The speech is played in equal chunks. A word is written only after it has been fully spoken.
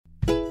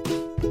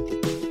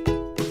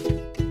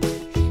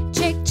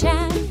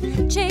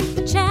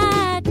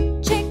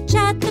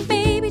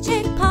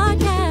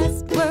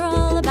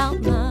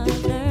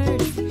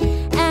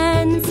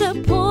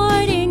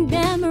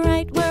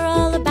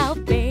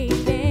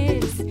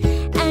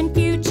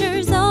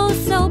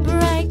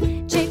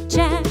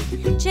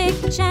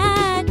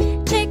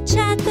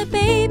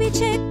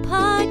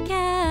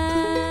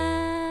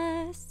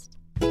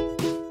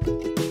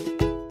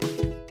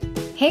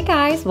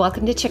guys,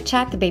 welcome to Chick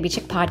Chat, the Baby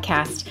Chick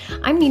podcast.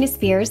 I'm Nina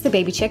Spears, the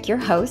Baby Chick, your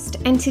host,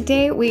 and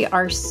today we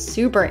are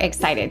super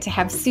excited to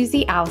have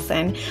Susie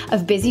Allison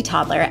of Busy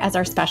Toddler as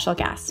our special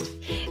guest.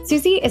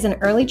 Susie is an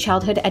early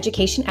childhood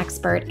education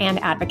expert and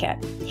advocate.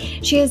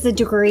 She has a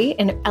degree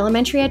in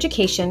elementary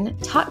education,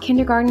 taught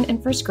kindergarten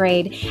and first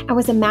grade, and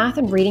was a math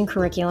and reading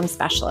curriculum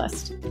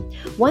specialist.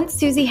 Once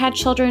Susie had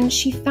children,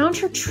 she found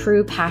her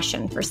true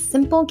passion for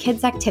simple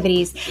kids'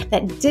 activities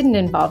that didn't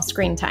involve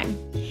screen time.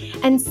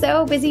 And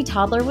so Busy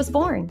Toddler was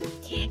born.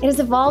 It has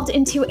evolved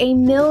into a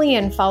 1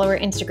 million follower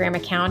Instagram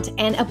account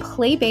and a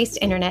play-based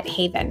internet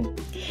haven.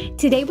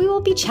 Today we will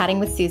be chatting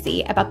with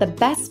Susie about the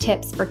best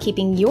tips for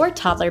keeping your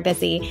toddler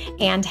busy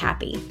and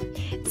happy.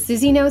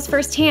 Susie knows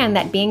firsthand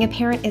that being a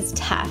parent is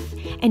tough,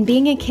 and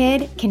being a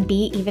kid can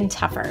be even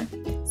tougher.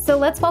 So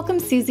let's welcome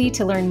Susie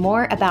to learn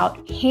more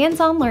about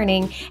hands-on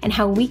learning and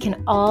how we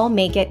can all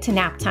make it to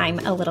nap time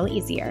a little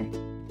easier.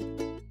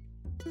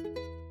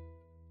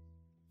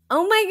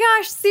 Oh my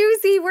gosh,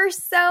 Susie, we're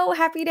so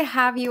happy to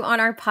have you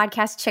on our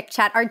podcast, Chick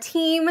Chat. Our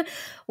team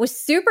was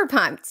super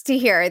pumped to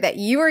hear that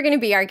you were going to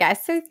be our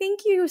guest. So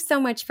thank you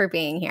so much for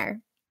being here.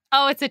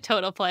 Oh, it's a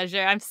total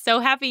pleasure. I'm so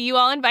happy you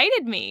all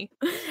invited me.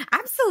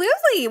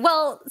 Absolutely.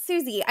 Well,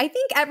 Susie, I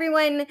think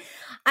everyone,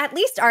 at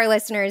least our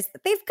listeners,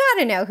 they've got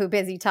to know who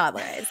Busy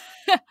Toddler is.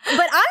 But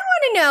I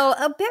want to know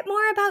a bit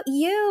more about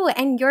you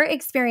and your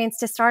experience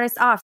to start us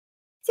off.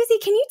 Susie,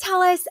 can you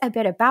tell us a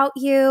bit about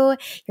you,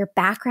 your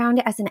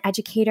background as an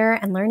educator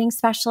and learning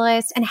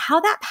specialist, and how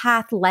that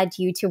path led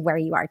you to where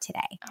you are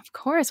today? Of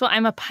course. Well,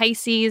 I'm a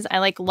Pisces. I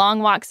like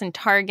long walks in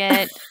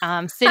Target,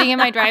 sitting in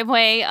my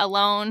driveway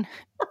alone,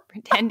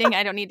 pretending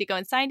I don't need to go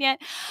inside yet.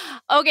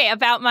 Okay,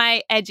 about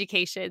my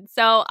education.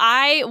 So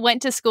I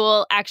went to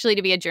school actually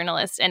to be a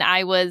journalist, and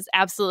I was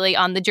absolutely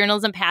on the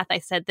journalism path. I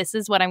said, this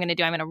is what I'm going to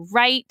do. I'm going to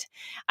write.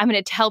 I'm going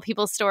to tell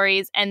people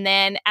stories. And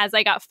then as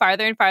I got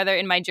farther and farther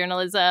in my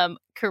journalism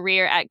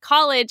career at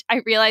college,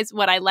 I realized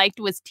what I liked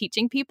was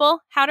teaching people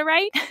how to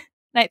write.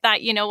 And I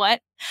thought, you know what?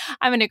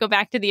 I'm going to go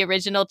back to the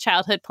original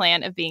childhood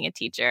plan of being a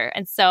teacher.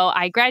 And so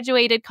I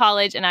graduated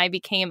college and I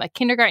became a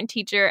kindergarten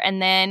teacher.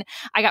 And then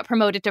I got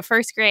promoted to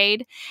first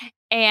grade.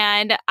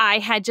 And I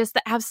had just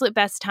the absolute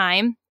best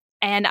time.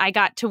 And I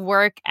got to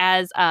work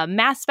as a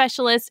math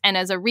specialist and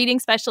as a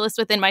reading specialist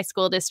within my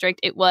school district.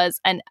 It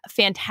was a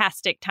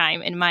fantastic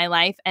time in my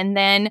life. And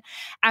then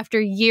after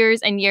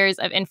years and years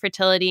of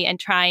infertility and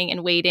trying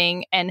and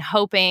waiting and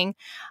hoping,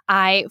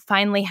 I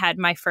finally had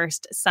my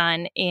first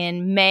son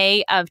in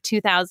May of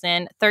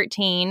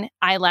 2013.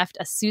 I left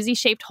a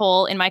Susie-shaped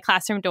hole in my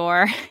classroom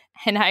door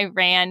and I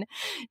ran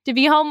to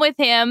be home with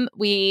him.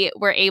 We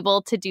were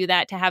able to do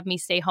that, to have me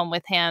stay home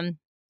with him.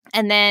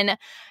 And then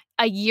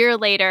a year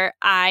later,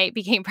 I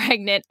became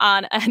pregnant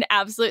on an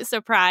absolute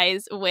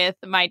surprise with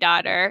my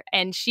daughter.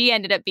 And she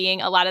ended up being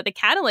a lot of the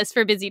catalyst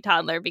for Busy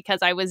Toddler because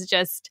I was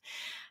just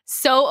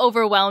so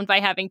overwhelmed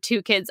by having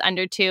 2 kids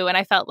under 2. And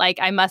I felt like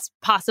I must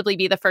possibly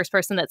be the first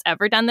person that's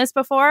ever done this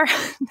before.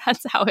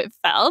 That's how it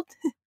felt.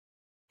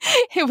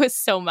 It was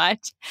so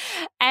much.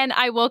 And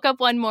I woke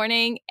up one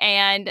morning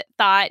and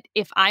thought,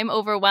 if I'm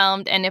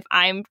overwhelmed and if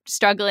I'm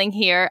struggling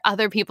here,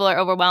 other people are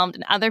overwhelmed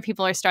and other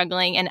people are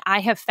struggling. And I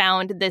have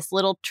found this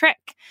little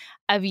trick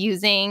of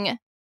using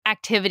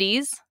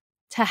activities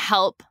to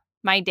help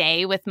my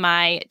day with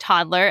my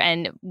toddler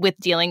and with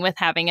dealing with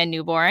having a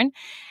newborn.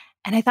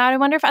 And I thought, I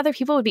wonder if other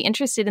people would be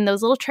interested in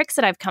those little tricks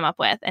that I've come up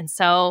with. And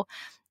so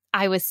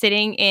I was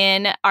sitting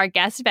in our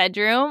guest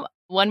bedroom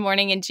one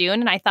morning in June,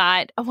 and I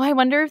thought, oh, I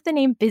wonder if the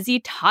name Busy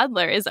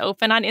Toddler is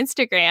open on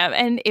Instagram.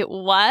 And it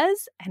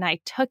was, and I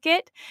took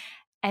it.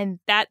 And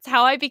that's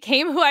how I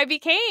became who I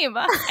became.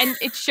 And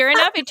sure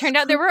enough, it turned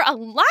out there were a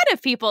lot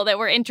of people that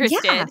were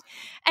interested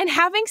and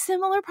having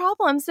similar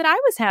problems that I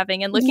was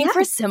having and looking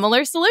for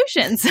similar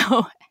solutions.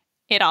 So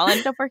it all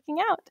ended up working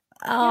out.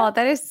 Oh,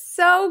 that is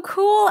so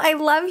cool. I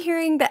love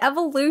hearing the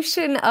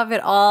evolution of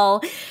it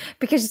all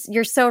because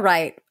you're so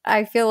right.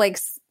 I feel like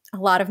a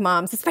lot of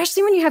moms,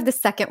 especially when you have the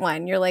second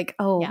one, you're like,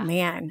 oh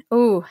man,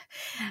 ooh,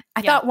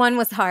 I thought one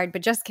was hard,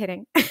 but just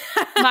kidding.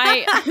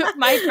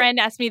 My friend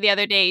asked me the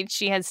other day,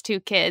 she has 2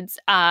 kids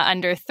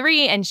under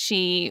 3, and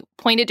she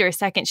pointed to her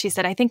second. She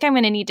said, I think I'm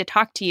going to need to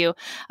talk to you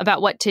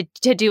about what to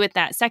do with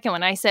that second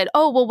one. I said,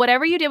 oh, well,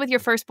 whatever you did with your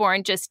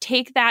firstborn, just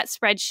take that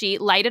spreadsheet,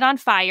 light it on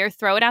fire,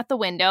 throw it out the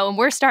window, and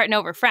we're starting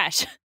over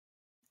fresh.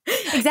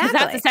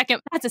 Exactly.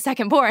 That's a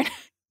second born.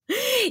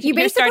 You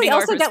basically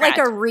also get like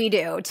a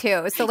redo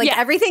too. So like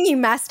everything you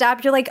messed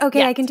up, you're like,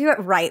 okay, I can do it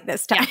right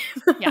this time.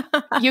 Yeah.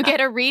 You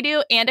get a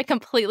redo and a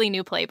completely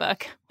new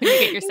playbook when you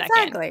get your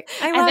second. Exactly.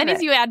 I love and then it.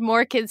 As you add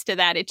more kids to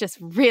that, it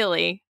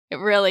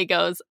really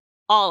goes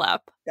all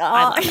up. Oh.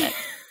 I love it.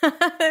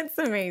 That's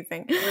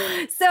amazing.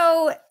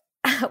 So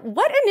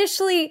what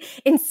initially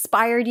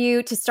inspired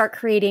you to start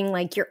creating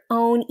like your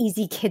own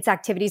easy kids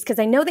activities? Because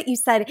I know that you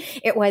said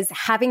it was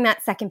having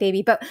that second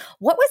baby, but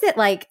what was it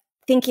like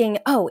thinking,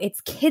 oh, it's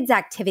kids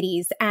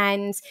activities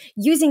and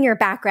using your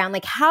background?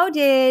 Like how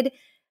did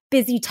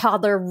busy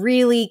toddler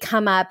really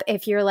come up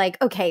if you're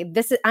like, okay,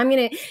 I'm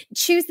going to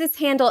choose this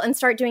handle and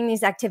start doing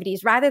these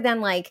activities, rather than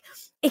like,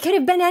 it could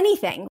have been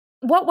anything?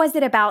 What was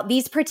it about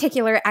these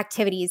particular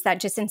activities that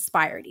just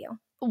inspired you?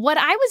 What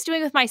I was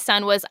doing with my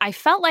son was I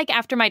felt like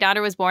after my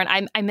daughter was born,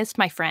 I missed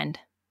my friend.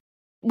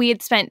 We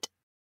had spent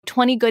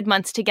 20 good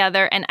months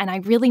together, and I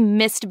really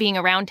missed being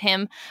around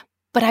him.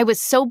 But I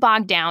was so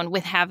bogged down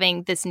with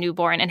having this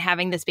newborn and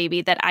having this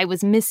baby that I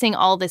was missing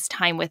all this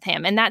time with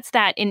him. And that's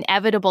that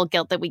inevitable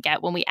guilt that we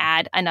get when we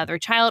add another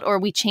child, or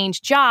we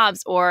change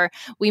jobs, or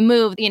we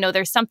move.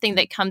 There's something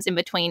that comes in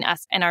between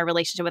us and our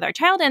relationship with our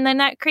child. And then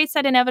that creates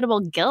that inevitable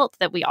guilt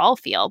that we all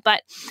feel.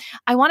 But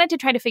I wanted to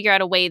try to figure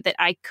out a way that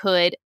I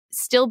could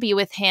still be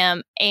with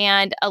him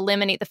and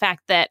eliminate the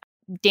fact that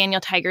Daniel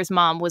Tiger's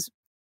mom was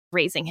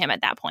raising him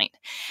at that point.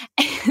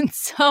 And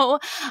so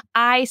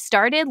I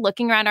started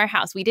looking around our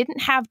house. We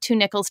didn't have 2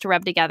 nickels to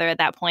rub together at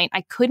that point.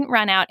 I couldn't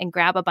run out and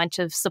grab a bunch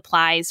of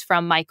supplies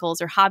from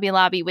Michael's or Hobby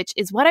Lobby, which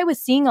is what I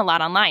was seeing a lot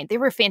online. There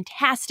were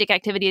fantastic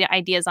activity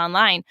ideas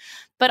online,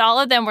 but all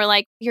of them were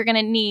like, you're going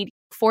to need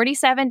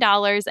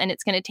 $47 and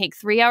it's going to take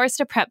 3 hours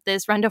to prep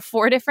this, run to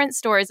 4 different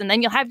stores, and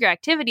then you'll have your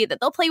activity that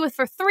they'll play with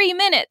for 3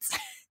 minutes.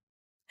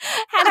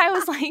 And I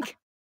was like,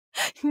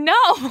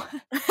 no,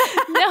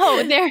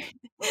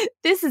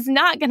 this is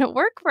not going to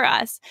work for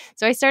us.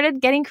 So I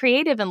started getting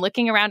creative and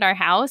looking around our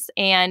house.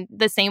 And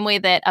the same way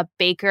that a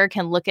baker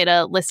can look at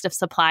a list of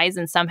supplies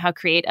and somehow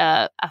create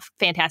a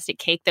fantastic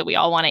cake that we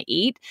all want to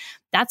eat,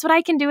 that's what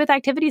I can do with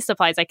activity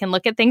supplies. I can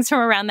look at things from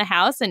around the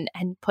house and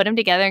put them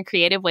together in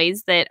creative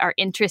ways that are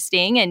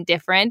interesting and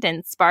different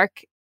and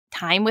spark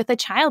time with a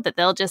child that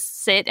they'll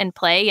just sit and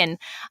play. And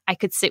I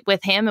could sit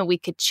with him and we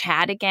could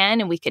chat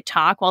again and we could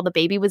talk while the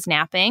baby was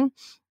napping.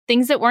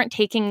 Things that weren't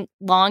taking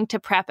long to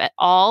prep at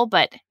all,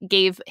 but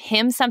gave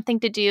him something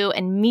to do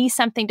and me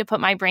something to put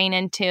my brain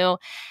into.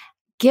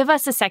 Give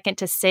us a second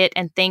to sit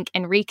and think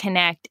and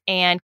reconnect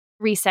and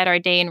reset our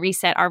day and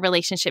reset our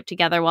relationship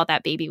together while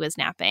that baby was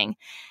napping.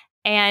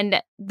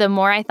 And the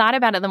more I thought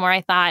about it, the more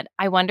I thought,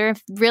 I wonder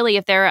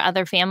if there are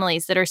other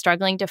families that are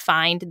struggling to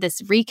find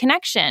this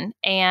reconnection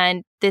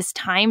and this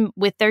time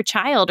with their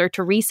child, or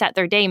to reset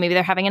their day. Maybe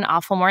they're having an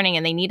awful morning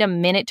and they need a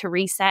minute to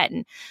reset.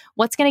 And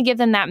what's going to give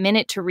them that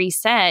minute to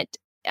reset?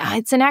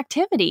 It's an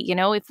activity,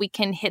 if we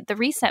can hit the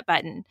reset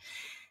button.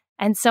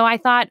 And so I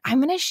thought, I'm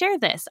going to share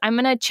this. I'm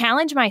going to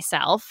challenge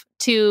myself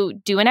to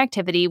do an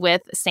activity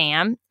with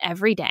Sam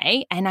every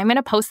day. And I'm going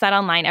to post that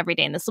online every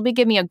day. And this will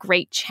give me a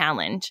great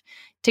challenge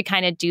to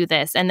kind of do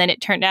this. And then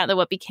it turned out that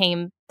what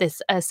became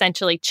this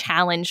essentially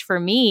challenge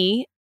for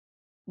me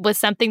was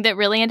something that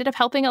really ended up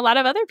helping a lot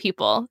of other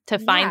people to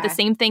find the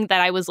same thing that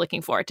I was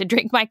looking for, to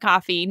drink my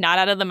coffee, not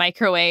out of the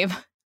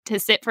microwave, to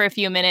sit for a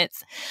few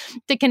minutes,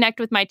 to connect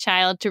with my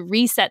child, to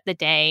reset the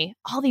day.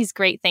 All these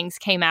great things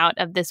came out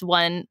of this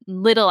one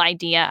little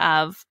idea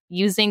of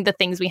using the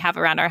things we have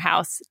around our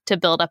house to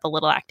build up a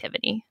little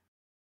activity.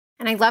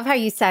 And I love how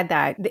you said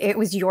that it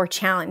was your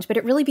challenge, but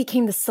it really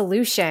became the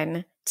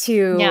solution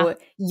to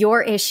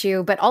your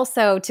issue, but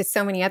also to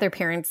so many other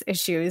parents'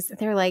 issues.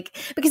 They're like,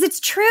 because it's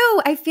true.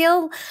 I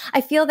feel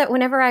that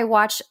whenever I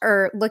watch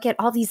or look at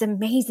all these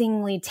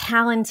amazingly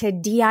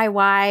talented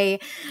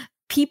DIY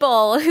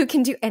people who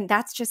can do, and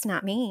that's just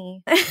not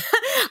me.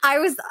 I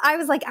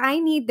was like, I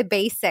need the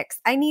basics.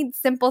 I need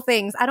simple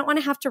things. I don't want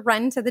to have to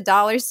run to the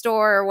dollar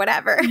store or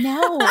whatever.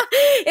 No.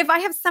 If I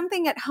have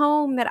something at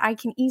home that I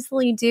can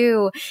easily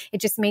do, it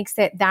just makes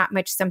it that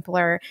much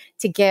simpler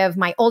to give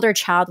my older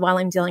child while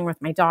I'm dealing with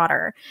my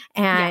daughter.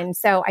 And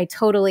so I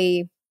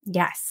totally,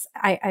 yes,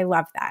 I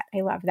love that.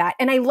 I love that.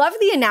 And I love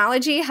the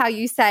analogy how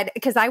you said,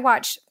 because I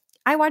watch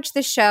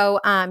the show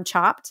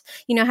Chopped.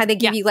 You know how they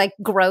give you like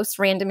gross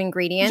random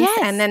ingredients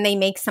and then they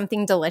make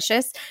something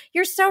delicious?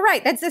 You're so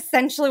right. That's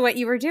essentially what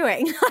you were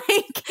doing.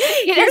 Like,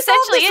 here's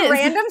all this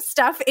random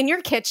stuff in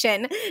your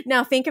kitchen.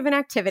 Now think of an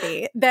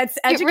activity that's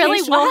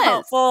educational,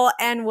 helpful,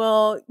 and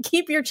will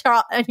keep your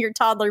child and your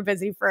toddler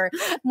busy for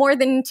more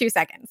than 2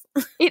 seconds.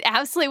 It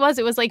absolutely was.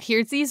 It was like,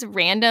 here's these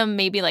random,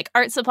 maybe like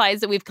art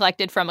supplies that we've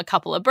collected from a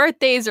couple of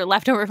birthdays or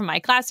leftover from my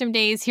classroom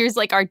days. Here's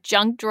like our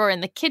junk drawer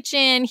in the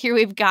kitchen. Here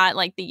we've got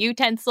like the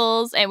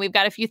utensils, and we've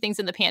got a few things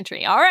in the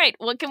pantry. All right,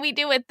 what can we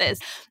do with this?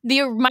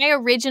 My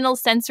original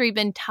sensory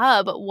bin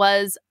tub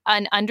was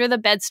an under the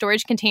bed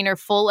storage container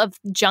full of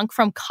junk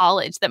from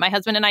college that my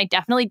husband and I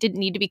definitely didn't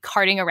need to be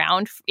carting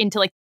around into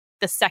like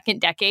the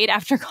second decade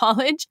after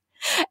college.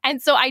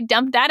 And so I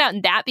dumped that out,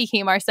 and that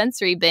became our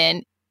sensory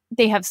bin.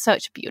 They have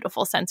such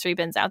beautiful sensory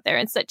bins out there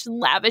and such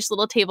lavish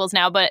little tables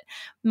now, but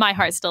my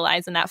heart still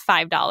lies in that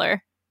 $5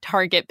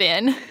 Target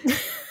bin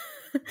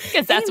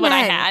because that's what I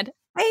had.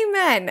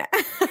 Amen. And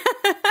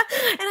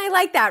I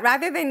like that,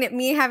 rather than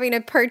me having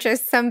to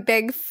purchase some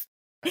big,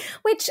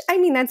 which I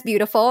mean, that's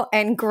beautiful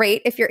and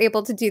great if you're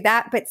able to do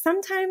that. But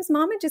sometimes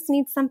mama just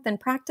needs something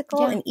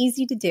practical and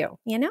easy to do,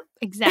 you know?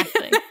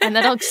 Exactly. And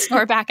then I'll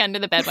store back under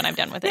the bed when I'm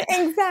done with it.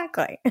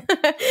 Exactly.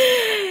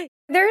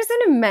 There's an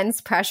immense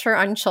pressure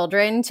on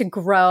children to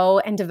grow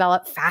and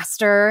develop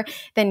faster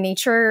than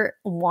nature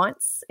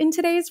wants in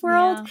today's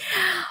world.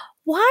 Yeah.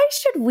 Why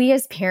should we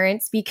as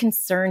parents be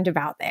concerned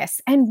about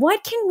this? And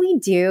what can we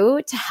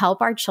do to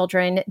help our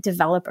children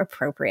develop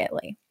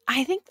appropriately?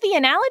 I think the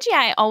analogy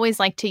I always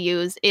like to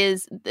use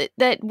is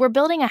that we're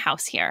building a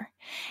house here.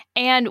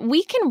 And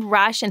we can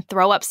rush and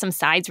throw up some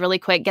sides really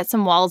quick, get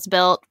some walls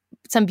built,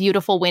 some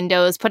beautiful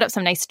windows, put up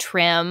some nice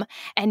trim,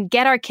 and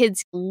get our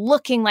kids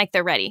looking like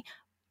they're ready.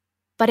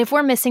 But if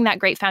we're missing that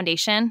great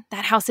foundation,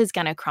 that house is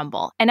going to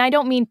crumble. And I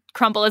don't mean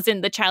crumble as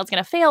in the child's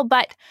going to fail,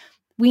 but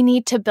we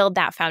need to build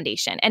that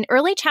foundation. And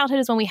early childhood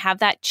is when we have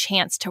that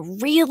chance to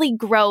really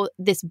grow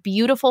this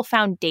beautiful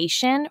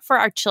foundation for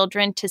our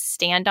children to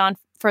stand on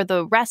for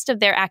the rest of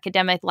their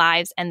academic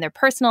lives and their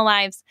personal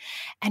lives.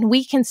 And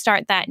we can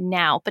start that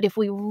now. But if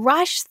we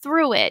rush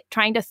through it,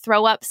 trying to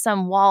throw up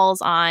some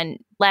walls on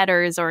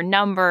letters or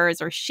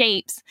numbers or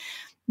shapes,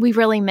 we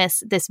really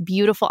miss this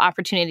beautiful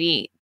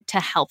opportunity to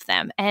help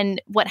them.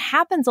 And what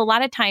happens a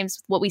lot of times,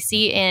 what we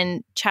see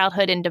in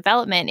childhood and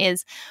development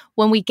is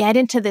when we get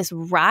into this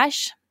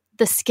rush,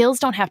 the skills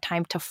don't have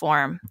time to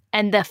form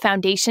and the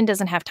foundation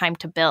doesn't have time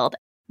to build.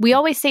 We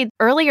always say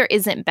earlier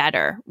isn't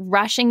better.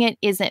 Rushing it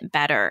isn't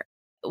better.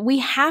 We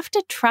have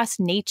to trust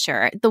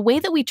nature the way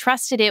that we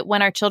trusted it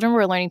when our children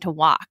were learning to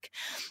walk.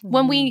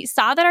 When we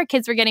saw that our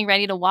kids were getting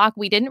ready to walk,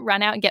 we didn't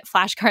run out and get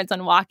flashcards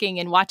on walking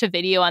and watch a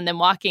video on them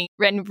walking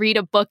and read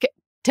a book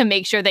to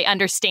make sure they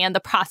understand the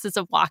process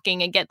of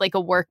walking and get like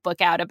a workbook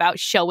out about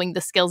showing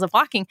the skills of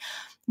walking.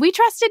 We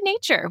trusted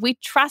nature. We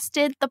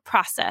trusted the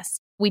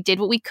process. We did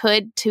what we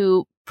could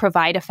to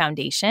provide a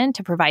foundation,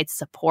 to provide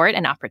support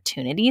and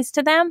opportunities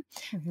to them.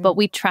 But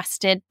we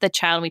trusted the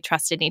child, we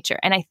trusted nature.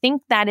 And I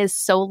think that is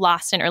so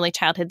lost in early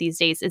childhood these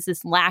days is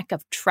this lack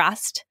of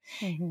trust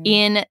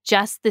in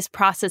just this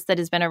process that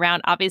has been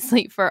around,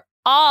 obviously, for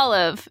all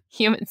of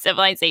human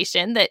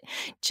civilization, that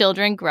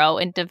children grow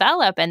and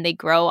develop, and they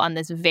grow on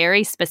this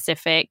very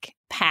specific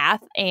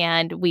path.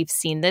 And we've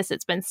seen this.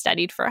 It's been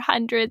studied for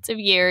hundreds of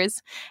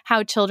years,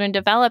 how children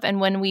develop. And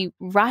when we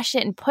rush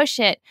it and push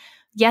it,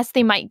 yes,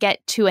 they might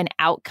get to an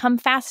outcome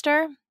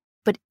faster,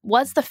 but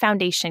was the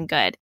foundation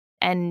good?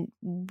 And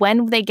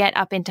when they get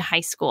up into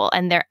high school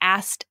and they're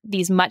asked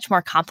these much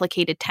more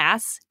complicated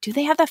tasks, do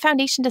they have the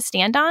foundation to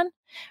stand on?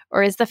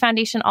 Or is the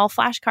foundation all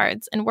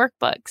flashcards and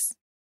workbooks?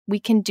 We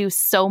can do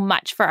so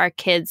much for our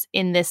kids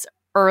in this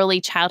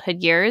early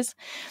childhood years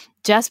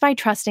just by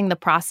trusting the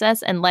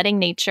process and letting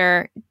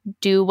nature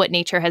do what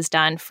nature has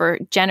done for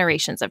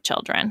generations of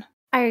children.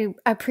 I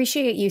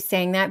appreciate you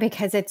saying that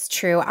because it's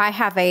true. I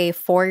have a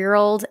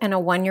 4-year-old and a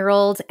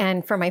 1-year-old.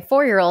 And for my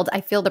 4-year-old,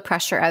 I feel the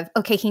pressure of,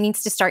 okay, he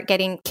needs to start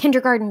getting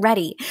kindergarten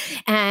ready.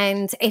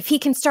 And if he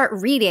can start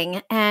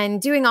reading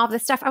and doing all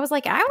this stuff, I was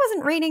like, I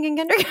wasn't reading in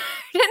kindergarten.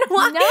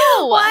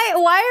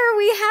 Why are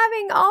we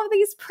having all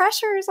these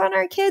pressures on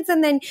our kids?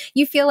 And then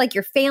you feel like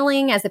you're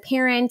failing as a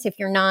parent if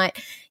you're not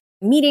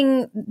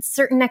meeting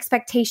certain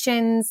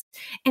expectations.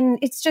 And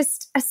it's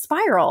just a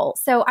spiral.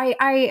 So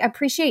I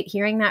appreciate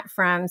hearing that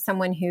from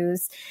someone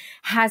who's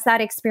has that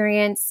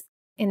experience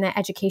in the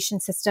education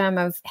system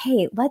of,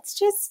 hey, let's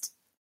just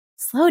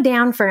slow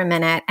down for a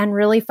minute and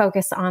really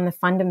focus on the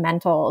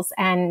fundamentals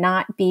and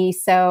not be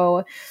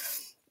so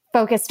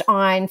focused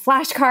on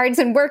flashcards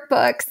and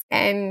workbooks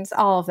and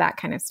all of that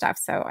kind of stuff.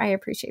 So I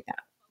appreciate that.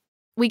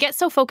 We get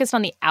so focused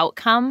on the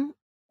outcome,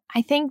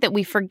 I think, that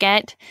we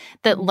forget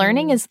that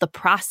learning is the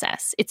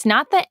process. It's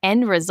not the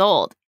end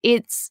result.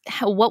 It's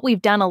what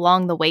we've done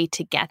along the way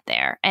to get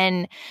there.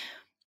 And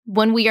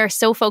when we are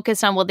so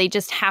focused on, well, they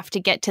just have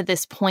to get to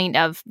this point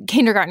of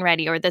kindergarten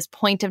ready or this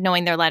point of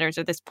knowing their letters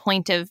or this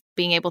point of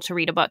being able to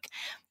read a book,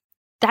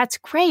 that's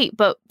great.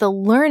 But the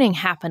learning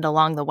happened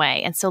along the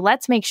way. And so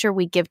let's make sure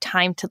we give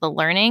time to the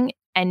learning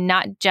and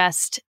not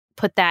just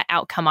put that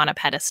outcome on a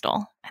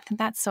pedestal. I think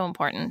that's so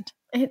important.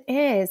 It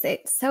is.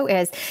 It so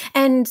is.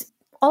 And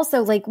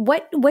also, like,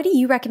 what do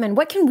you recommend?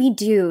 What can we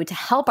do to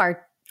help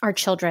our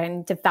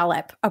children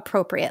develop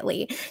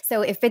appropriately?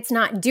 So if it's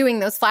not doing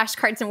those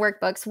flashcards and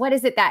workbooks, what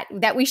is it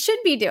that we should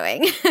be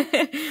doing?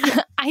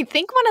 I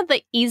think one of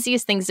the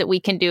easiest things that we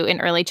can do in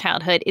early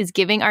childhood is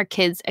giving our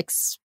kids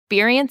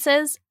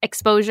experiences,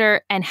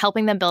 exposure, and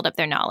helping them build up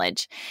their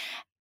knowledge.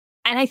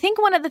 And I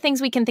think one of the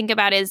things we can think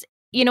about is,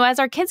 as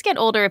our kids get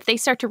older, if they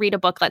start to read a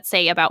book, let's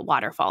say about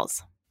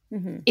waterfalls,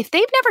 if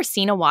they've never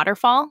seen a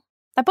waterfall,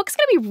 that book's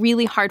going to be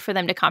really hard for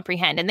them to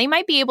comprehend. And they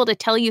might be able to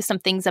tell you some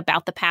things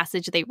about the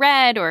passage they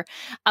read or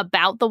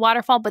about the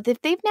waterfall. But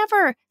if they've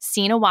never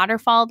seen a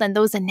waterfall, then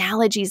those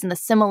analogies and the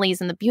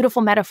similes and the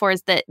beautiful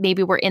metaphors that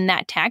maybe were in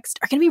that text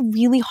are going to be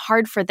really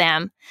hard for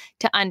them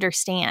to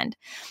understand.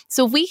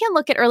 So we can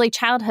look at early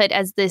childhood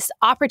as this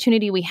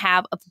opportunity we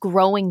have of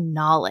growing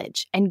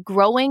knowledge and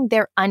growing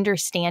their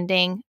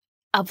understanding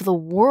of the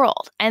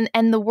world. And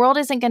the world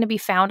isn't going to be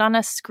found on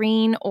a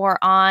screen or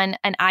on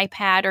an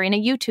iPad or in a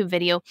YouTube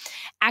video,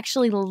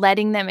 actually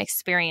letting them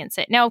experience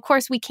it. Now, of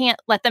course, we can't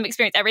let them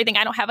experience everything.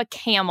 I don't have a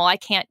camel. I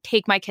can't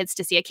take my kids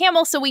to see a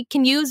camel. So we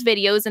can use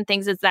videos and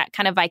things as that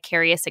kind of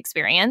vicarious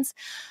experience.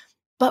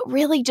 But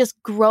really just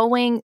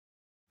growing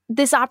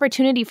this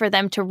opportunity for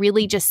them to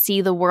really just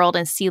see the world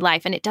and see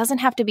life. And it doesn't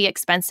have to be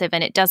expensive,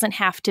 and it doesn't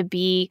have to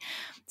be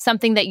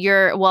something that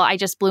I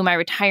just blew my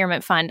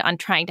retirement fund on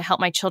trying to help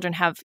my children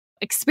have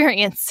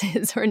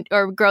experiences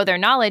or grow their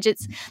knowledge.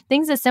 It's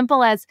things as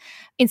simple as,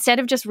 instead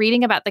of just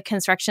reading about the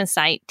construction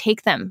site,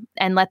 take them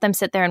and let them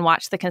sit there and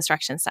watch the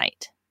construction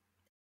site.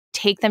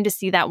 Take them to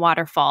see that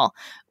waterfall,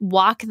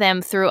 walk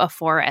them through a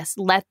forest,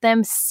 let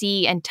them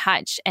see and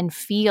touch and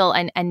feel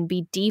and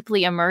be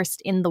deeply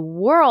immersed in the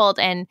world.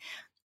 And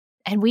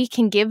we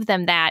can give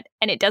them that.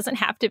 And it doesn't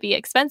have to be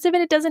expensive,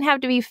 and it doesn't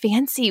have to be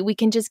fancy. We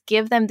can just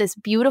give them this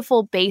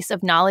beautiful base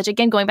of knowledge.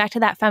 Again, going back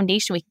to that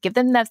foundation, we can give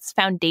them that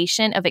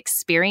foundation of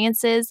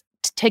experiences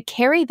to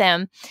carry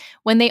them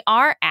when they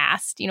are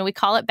asked. We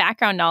call it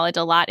background knowledge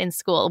a lot in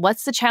school.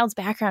 What's the child's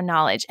background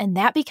knowledge? And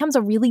that becomes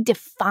a really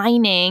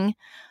defining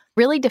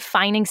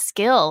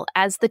skill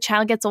as the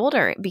child gets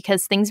older,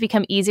 because things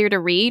become easier to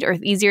read or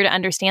easier to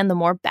understand the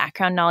more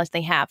background knowledge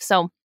they have.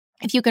 So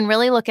if you can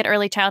really look at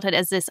early childhood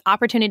as this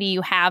opportunity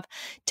you have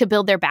to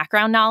build their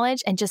background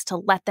knowledge and just to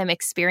let them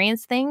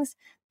experience things,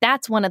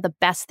 that's one of the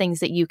best things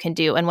that you can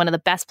do, and one of the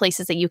best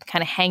places that you can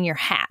kind of hang your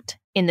hat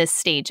in this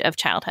stage of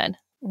childhood.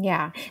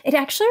 Yeah. It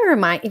actually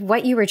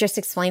what you were just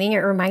explaining, it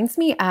reminds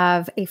me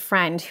of a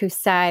friend who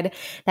said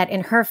that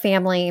in her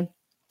family,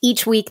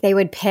 each week they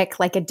would pick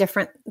like a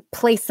different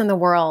place in the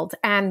world,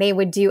 and they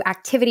would do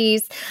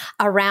activities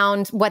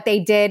around what they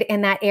did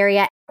in that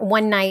area.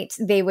 One night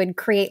they would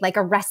create like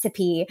a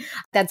recipe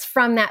that's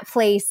from that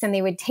place, and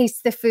they would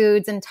taste the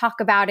foods and talk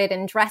about it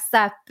and dress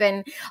up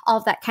and all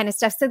of that kind of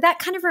stuff. So that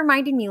kind of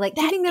reminded me, like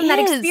giving them that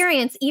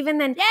experience, even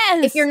then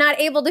if you're not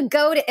able to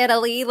go to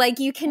Italy, like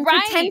you can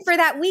pretend for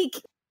that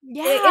week.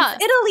 Yeah.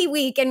 It's Italy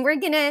week and we're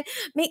going to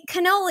make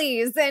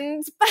cannolis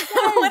and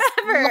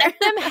whatever. Let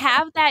them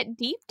have that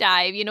deep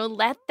dive,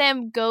 let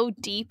them go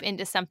deep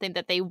into something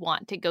that they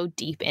want to go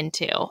deep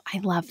into. I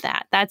love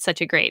that. That's such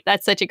a great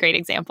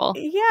example.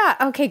 Yeah.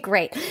 Okay,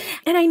 great.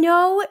 And I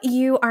know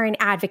you are an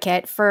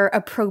advocate for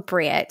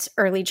appropriate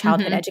early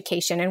childhood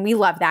education, and we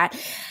love that.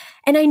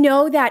 And I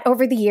know that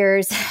over the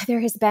years, there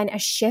has been a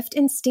shift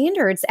in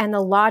standards, and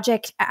the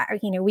logic,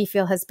 we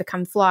feel has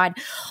become flawed.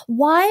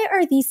 Why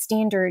are these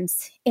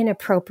standards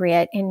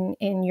inappropriate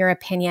in your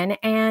opinion?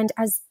 And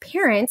as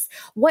parents,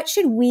 what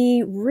should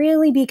we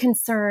really be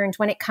concerned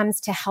when it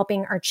comes to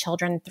helping our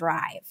children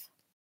thrive?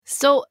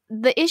 So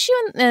the issue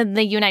in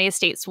the United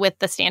States with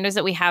the standards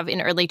that we have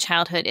in early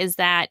childhood is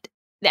that,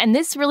 and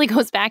this really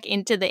goes back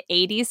into the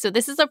 80s. So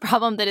this is a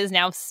problem that has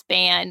now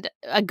spanned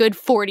a good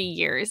 40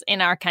 years in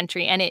our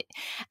country. And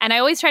I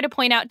always try to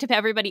point out to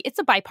everybody, it's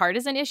a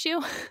bipartisan issue.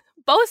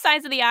 Both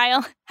sides of the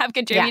aisle have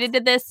contributed to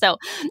this. So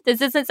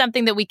this isn't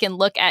something that we can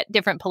look at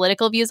different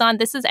political views on.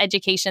 This is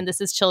education.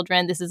 This is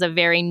children. This is a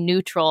very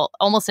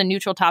almost a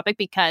neutral topic,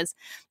 because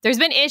there's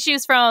been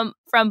issues from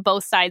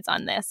both sides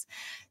on this.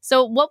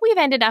 So what we've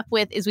ended up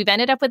with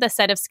a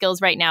set of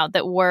skills right now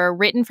that were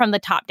written from the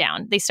top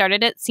down. They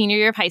started at senior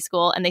year of high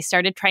school, and they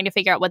started trying to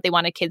figure out what they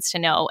wanted kids to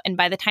know. And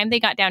by the time they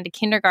got down to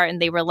kindergarten,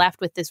 they were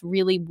left with this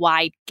really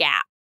wide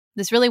gap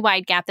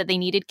that they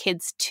needed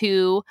kids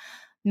to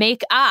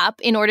make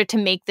up in order to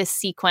make this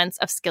sequence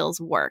of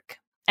skills work.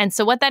 And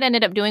so what that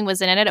ended up doing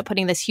was it ended up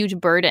putting this huge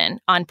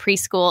burden on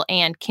preschool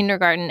and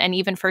kindergarten and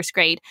even first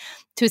grade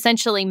to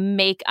essentially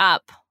make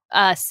up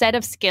a set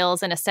of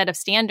skills and a set of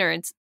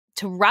standards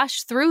to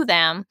rush through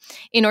them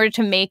in order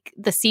to make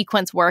the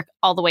sequence work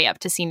all the way up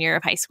to senior year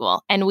of high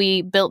school. And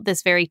we built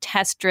this very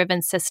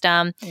test-driven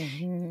system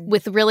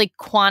with really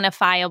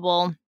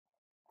quantifiable,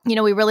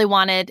 we really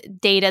wanted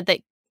data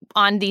that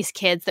on these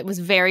kids that was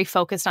very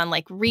focused on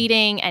like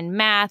reading and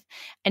math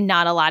and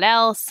not a lot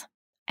else.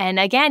 And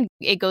again,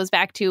 it goes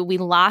back to, we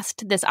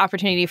lost this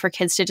opportunity for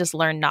kids to just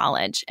learn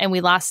knowledge, and we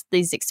lost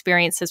these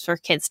experiences for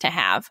kids to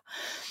have.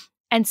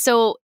 And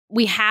so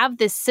we have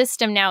this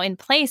system now in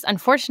place,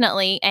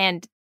 unfortunately,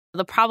 and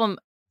the problem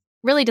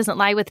really doesn't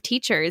lie with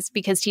teachers,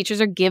 because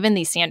teachers are given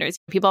these standards.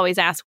 People always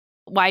ask,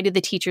 why do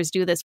the teachers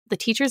do this? The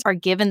teachers are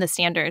given the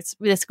standards.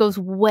 This goes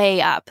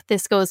way up.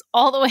 This goes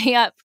all the way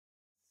up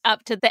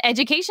to the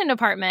education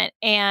department.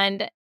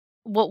 And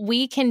what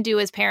we can do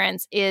as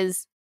parents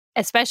is,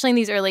 especially in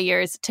these early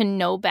years, to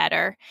know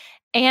better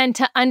and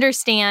to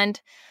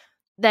understand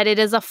that it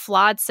is a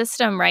flawed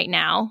system right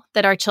now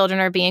that our children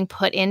are being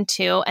put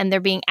into, and they're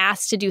being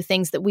asked to do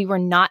things that we were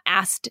not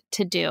asked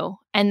to do,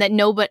 and that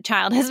no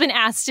child has been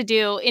asked to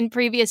do in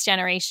previous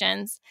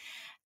generations.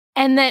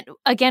 And that,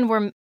 again,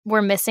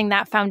 we're missing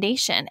that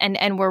foundation,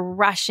 and we're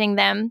rushing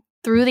them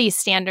through these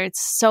standards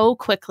so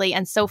quickly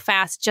and so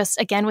fast, just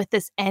again with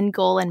this end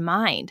goal in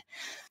mind.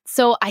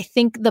 So I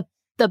think the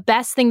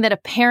best thing that a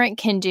parent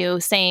can do,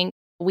 saying,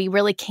 we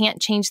really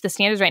can't change the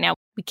standards right now,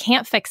 we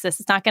can't fix this,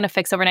 it's not going to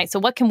fix overnight. So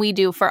what can we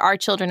do for our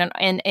children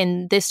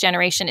in this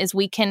generation is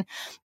we can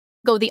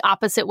go the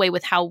opposite way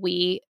with how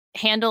we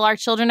handle our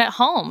children at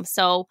home.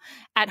 So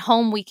at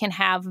home, we can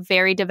have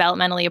very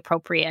developmentally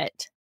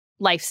appropriate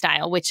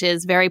lifestyle, which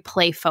is very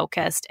play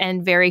focused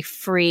and very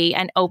free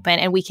and open.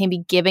 And we can be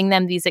giving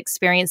them these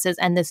experiences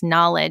and this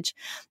knowledge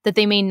that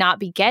they may not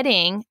be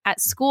getting at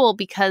school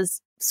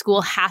because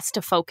school has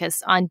to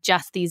focus on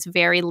just these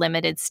very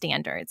limited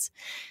standards.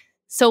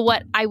 So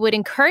what I would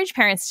encourage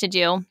parents to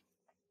do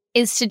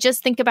is to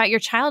just think about your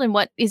child and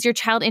what is your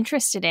child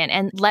interested in,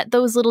 and let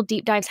those little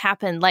deep dives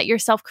happen. Let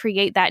yourself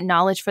create that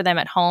knowledge for them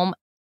at home.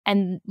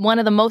 And one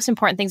of the most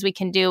important things we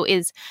can do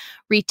is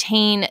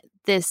retain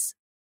this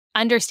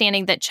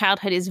understanding that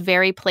childhood is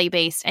very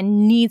play-based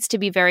and needs to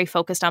be very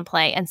focused on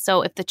play. And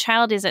so if the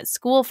child is at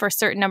school for a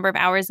certain number of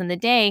hours in the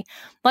day,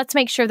 let's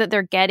make sure that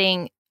they're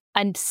getting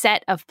a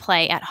set of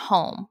play at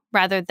home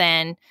rather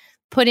than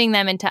putting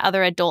them into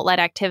other adult-led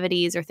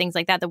activities or things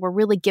like that, that we're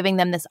really giving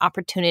them this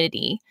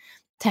opportunity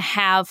to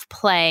have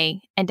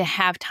play and to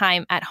have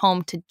time at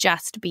home to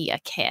just be a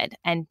kid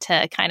and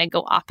to kind of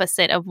go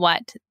opposite of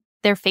what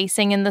they're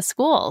facing in the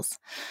schools.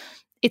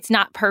 It's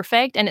not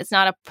perfect, and it's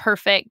not a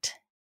perfect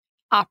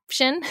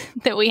option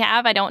that we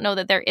have. I don't know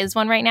that there is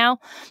one right now,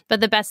 but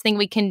the best thing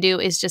we can do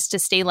is just to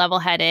stay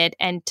level-headed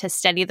and to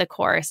study the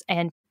course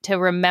and to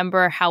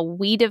remember how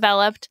we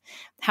developed,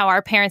 how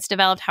our parents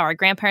developed, how our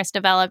grandparents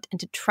developed, and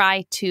to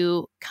try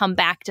to come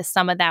back to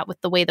some of that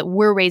with the way that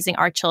we're raising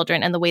our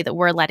children and the way that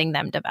we're letting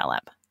them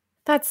develop.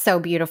 That's so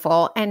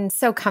beautiful and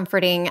so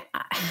comforting.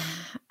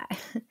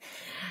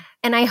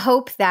 And I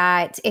hope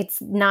that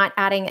it's not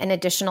adding an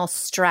additional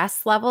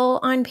stress level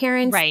on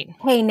parents. Right.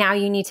 Hey, now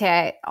you need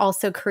to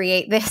also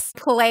create this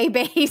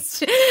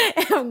play-based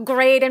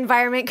great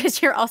environment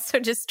because you're also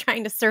just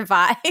trying to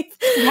survive.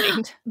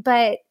 Right.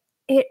 But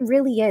it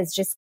really is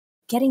just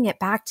getting it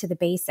back to the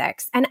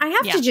basics. And I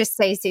have to just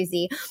say,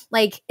 Susie,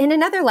 like in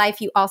another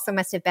life, you also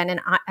must have been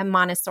a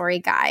Montessori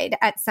guide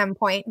at some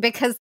point,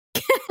 because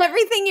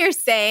everything you're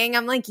saying,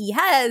 I'm like,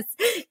 yes,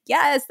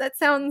 that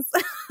sounds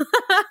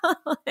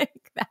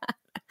like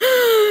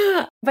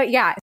that. But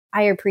yeah,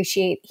 I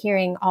appreciate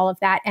hearing all of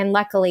that. And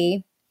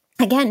luckily,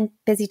 again,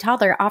 Busy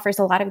Toddler offers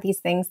a lot of these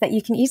things that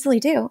you can easily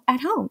do at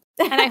home.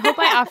 And I hope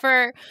I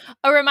offer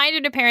a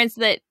reminder to parents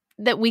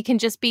that we can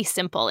just be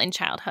simple in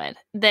childhood.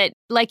 That,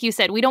 like you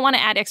said, we don't want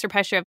to add extra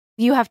pressure of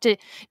you have to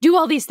do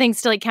all these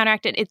things to like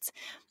counteract it. It's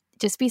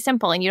just be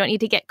simple, and you don't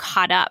need to get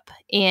caught up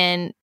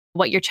in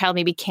what your child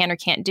maybe can or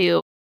can't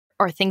do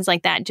or things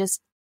like that.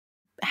 Just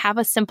have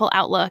a simple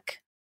outlook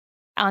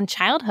on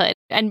childhood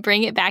and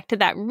bring it back to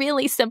that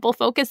really simple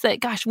focus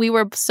that, gosh, we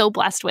were so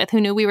blessed with. Who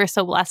knew we were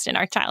so blessed in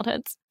our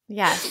childhoods?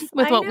 Yes.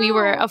 With what we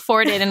were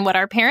afforded and what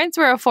our parents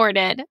were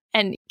afforded.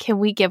 And can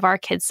we give our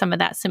kids some of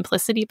that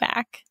simplicity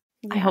back?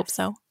 Yes. I hope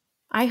so.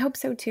 I hope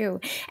so too.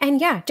 And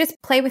yeah, just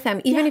play with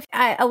them. Even if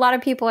a lot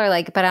of people are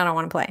like, but I don't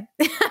want to play.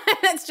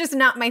 That's just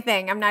not my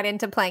thing. I'm not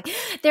into playing.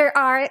 There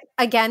are,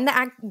 again,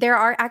 there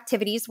are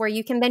activities where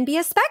you can then be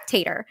a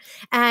spectator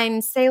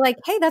and say like,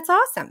 hey, that's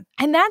awesome.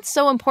 And that's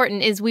so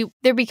important is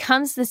there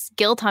becomes this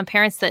guilt on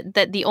parents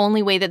that the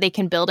only way that they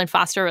can build and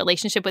foster a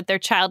relationship with their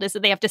child is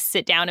that they have to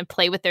sit down and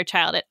play with their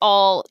child at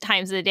all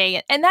times of the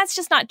day. And that's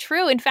just not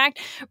true. In fact,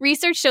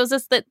 research shows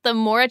us that the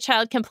more a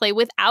child can play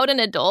without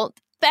an adult,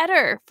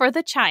 better for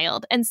the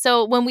child. And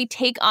so when we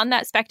take on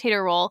that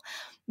spectator role,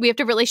 we have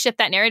to really shift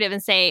that narrative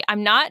and say,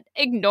 I'm not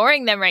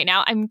ignoring them right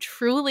now. I'm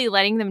truly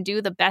letting them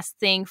do the best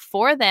thing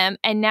for them.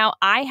 And now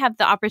I have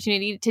the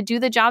opportunity to do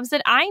the jobs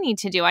that I need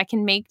to do. I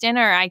can make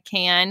dinner. I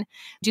can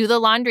do the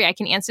laundry. I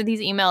can answer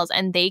these emails,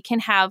 and they can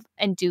have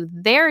and do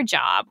their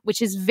job,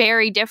 which is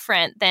very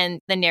different than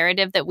the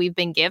narrative that we've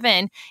been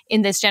given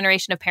in this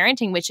generation of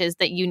parenting, which is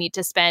that you need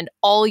to spend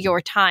all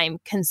your time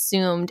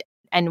consumed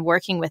and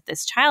working with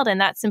this child. And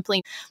that's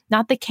simply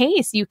not the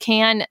case. You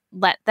can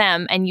let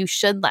them, and you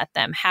should let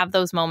them, have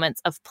those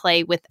moments of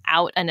play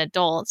without an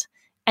adult.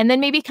 And then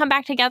maybe come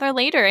back together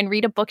later and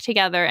read a book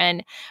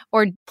together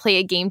or play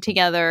a game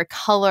together,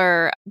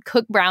 color,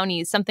 cook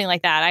brownies, something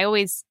like that. I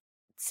always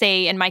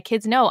say, and my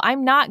kids know,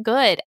 I'm not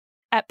good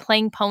at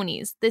playing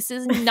ponies. This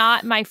is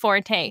not my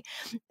forte.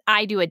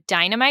 I do a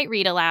dynamite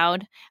read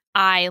aloud.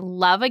 I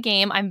love a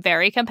game. I'm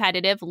very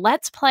competitive.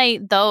 Let's play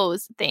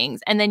those things.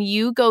 And then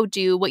you go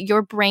do what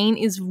your brain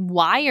is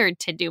wired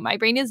to do. My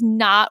brain is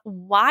not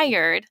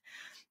wired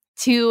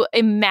to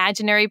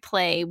imaginary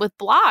play with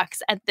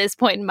blocks at this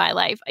point in my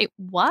life.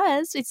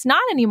 It's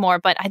not anymore,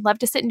 but I'd love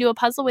to sit and do a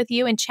puzzle with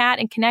you and chat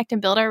and connect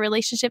and build our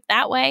relationship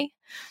that way.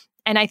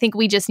 And I think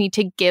we just need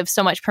to give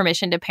so much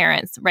permission to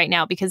parents right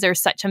now, because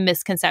there's such a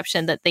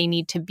misconception that they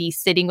need to be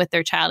sitting with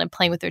their child and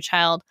playing with their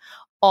child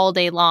all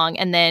day long,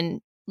 and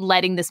then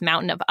letting this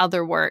mountain of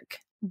other work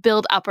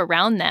build up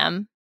around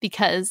them.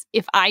 Because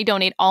if I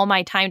donate all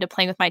my time to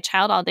playing with my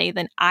child all day,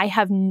 then I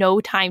have no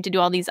time to do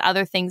all these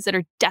other things that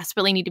are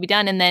desperately need to be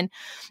done. And then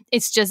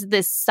it's just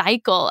this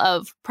cycle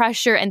of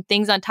pressure and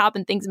things on top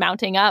and things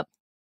mounting up,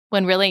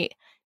 when really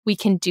we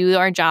can do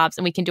our jobs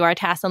and we can do our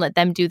tasks and let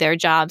them do their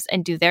jobs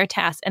and do their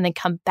tasks, and then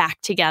come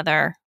back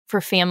together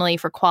for family,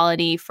 for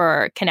quality,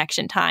 for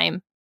connection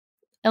time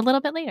a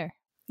little bit later.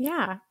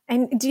 Yeah.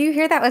 And do you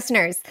hear that,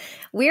 listeners?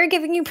 We're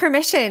giving you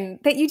permission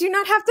that you do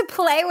not have to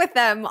play with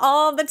them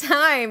all the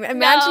time.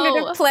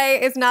 Imaginative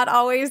play is not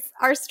always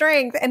our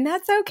strength, and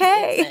that's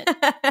okay.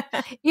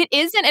 It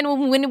isn't.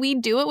 And when we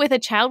do it with a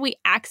child, we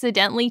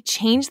accidentally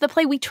change the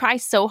play. We try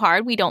so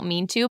hard. We don't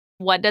mean to.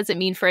 What does it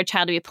mean for a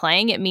child to be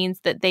playing? It means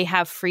that they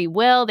have free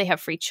will, they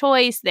have free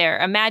choice, they're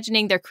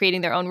imagining, they're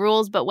creating their own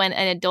rules. But when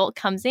an adult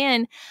comes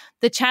in,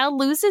 the child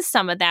loses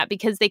some of that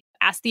because they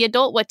ask the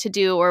adult what to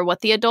do or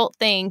what the adult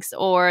thinks,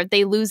 or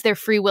they lose their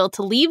free will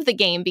to leave the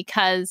game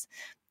because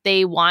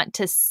they want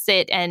to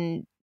sit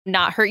and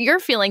not hurt your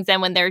feelings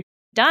then when they're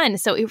done.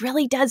 So it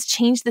really does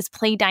change this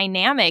play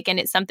dynamic. And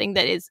it's something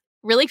that is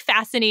really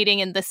fascinating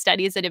in the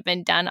studies that have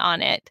been done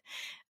on it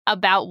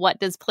about what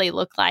does play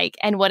look like.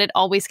 And what it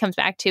always comes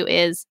back to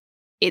is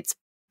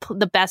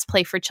the best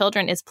play for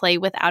children is play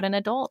without an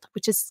adult,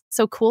 which is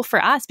so cool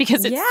for us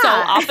because it's so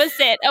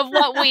opposite of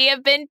what we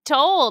have been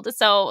told.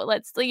 So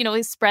let's,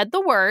 spread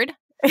the word,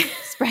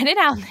 spread it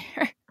out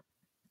there.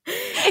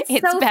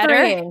 It's so better.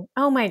 Freeing.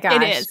 Oh my gosh.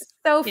 It is.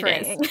 So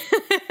freeing.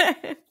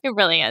 It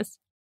really is.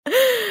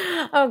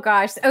 Oh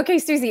gosh. Okay,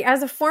 Susie,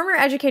 as a former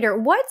educator,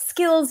 what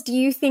skills do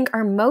you think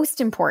are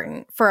most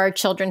important for our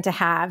children to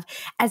have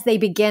as they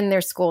begin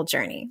their school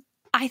journey?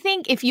 I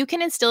think if you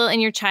can instill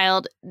in your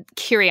child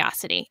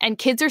curiosity, and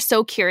kids are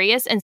so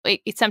curious, and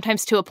it's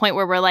sometimes to a point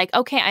where we're like,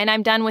 okay, and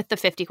I'm done with the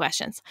 50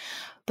 questions.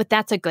 But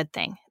that's a good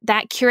thing.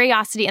 That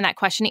curiosity and that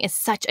questioning is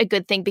such a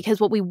good thing because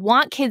what we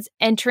want kids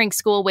entering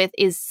school with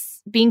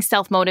is being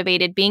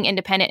self-motivated, being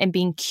independent, and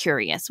being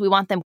curious. We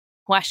want them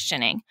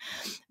questioning.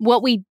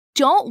 What we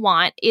don't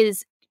want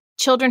is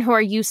children who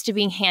are used to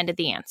being handed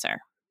the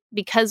answer.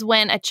 Because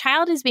when a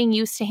child is being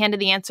used to handed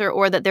the answer,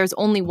 or that there's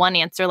only one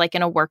answer, like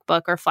in a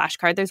workbook or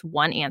flashcard, there's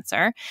one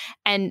answer,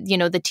 and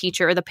the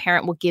teacher or the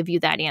parent will give you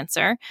that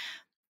answer.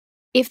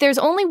 If there's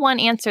only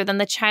one answer, then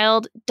the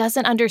child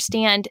doesn't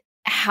understand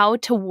how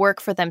to work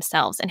for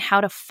themselves and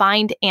how to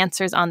find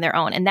answers on their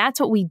own. And that's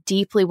what we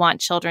deeply want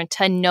children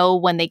to know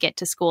when they get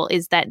to school,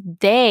 is that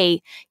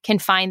they can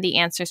find the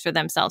answers for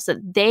themselves,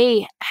 that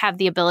they have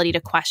the ability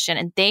to question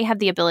and they have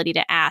the ability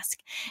to ask.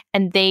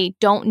 And they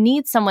don't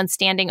need someone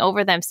standing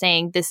over them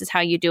saying, this is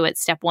how you do it,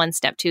 step 1,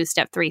 step 2,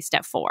 step 3,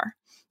 step 4.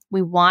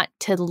 We want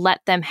to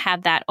let them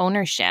have that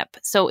ownership.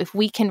 So if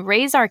we can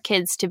raise our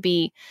kids to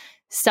be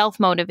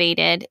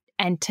self-motivated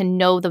and to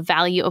know the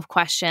value of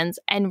questions,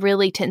 and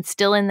really to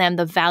instill in them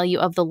the value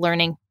of the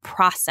learning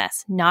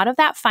process, not of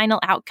that final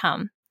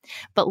outcome,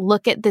 but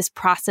look at this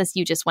process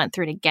you just went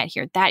through to get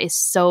here. That is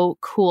so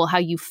cool how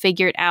you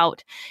figured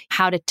out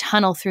how to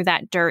tunnel through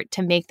that dirt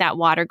to make that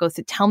water go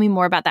through. Tell me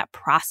more about that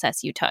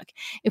process you took.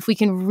 If we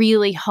can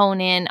really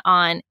hone in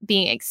on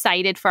being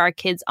excited for our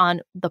kids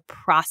on the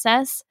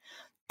process,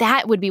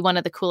 that would be one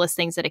of the coolest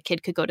things that a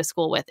kid could go to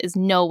school with, is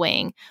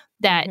knowing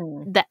that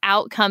the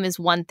outcome is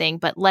one thing,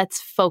 but let's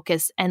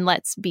focus and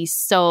let's be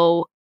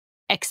so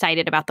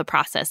excited about the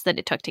process that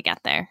it took to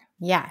get there.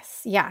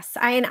 Yes.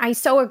 I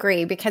so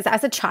agree, because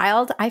as a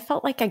child, I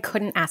felt like I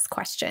couldn't ask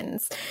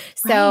questions.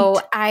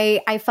 So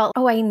I felt,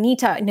 I need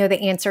to know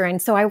the answer.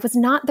 And so I was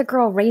not the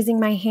girl raising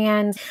my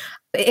hand.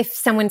 If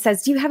someone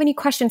says, do you have any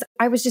questions?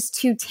 I was just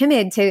too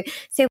timid to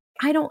say,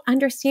 I don't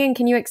understand.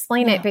 Can you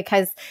explain it?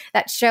 Because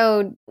that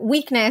showed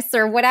weakness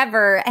or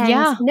whatever.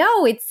 And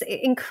no, it's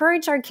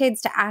encourage our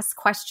kids to ask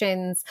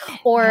questions.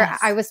 Or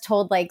I was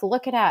told,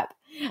 look it up.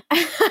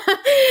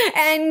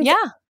 And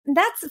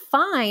that's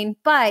fine,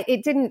 but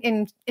it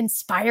didn't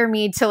inspire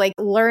me to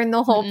learn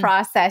the whole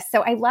process.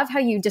 So I love how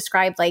you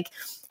described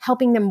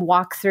helping them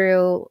walk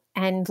through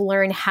and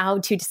learn how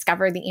to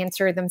discover the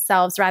answer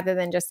themselves rather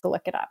than just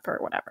look it up or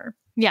whatever.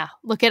 Yeah,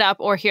 look it up,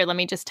 or here, let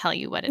me just tell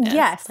you what it is.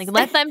 Yes.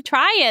 Let them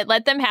try it.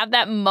 Let them have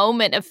that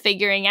moment of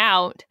figuring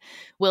out,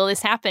 will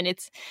this happen?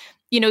 It's,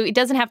 it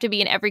doesn't have to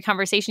be in every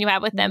conversation you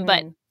have with them,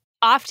 but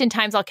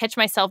oftentimes I'll catch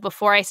myself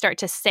before I start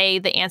to say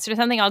the answer to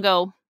something, I'll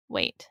go,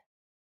 wait,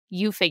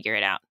 you figure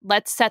it out.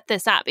 Let's set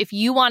this up. If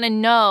you want to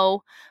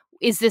know,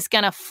 is this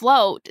going to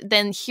float?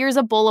 Then here's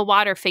a bowl of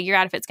water. Figure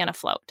out if it's going to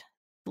float.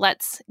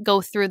 Let's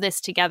go through this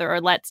together. Or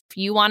if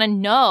you want to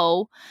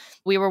know,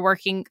 we were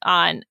working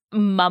on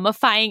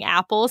mummifying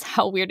apples.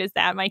 How weird is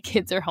that? My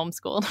kids are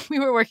homeschooled. We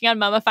were working on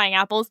mummifying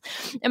apples.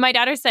 And my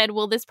daughter said,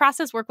 will this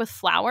process work with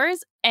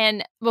flowers?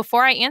 And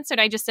before I answered,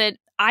 I just said,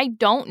 I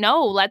don't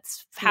know.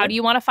 How do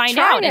you want to find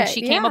out? And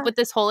she came up with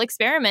this whole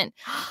experiment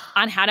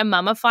on how to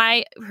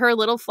mummify her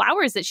little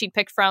flowers that she'd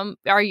picked from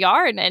our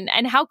yard.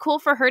 And how cool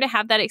for her to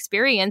have that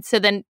experience. So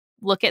then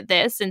look at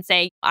this and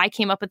say, I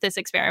came up with this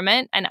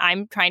experiment and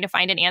I'm trying to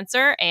find an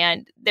answer,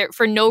 and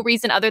for no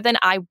reason other than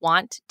I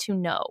want to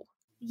know.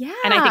 Yeah.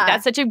 And I think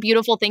that's such a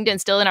beautiful thing to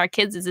instill in our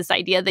kids, is this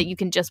idea that you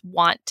can just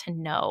want to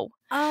know.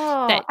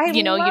 Oh, that,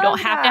 you don't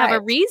have to have a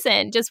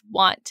reason, just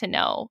want to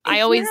know. I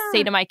always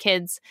say to my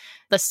kids,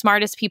 the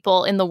smartest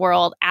people in the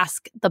world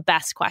ask the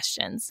best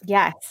questions.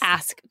 Yes.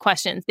 Ask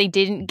questions. They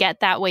didn't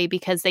get that way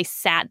because they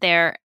sat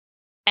there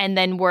and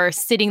then were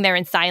sitting there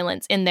in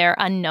silence in their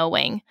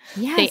unknowing.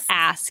 Yes. They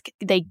ask,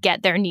 they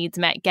get their needs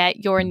met.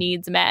 Get your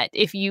needs met.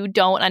 If you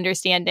don't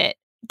understand it,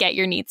 get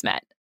your needs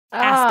met.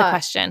 ask the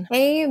question.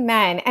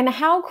 Amen. And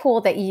how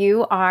cool that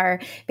you are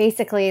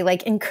basically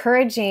like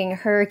encouraging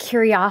her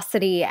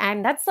curiosity.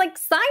 And that's like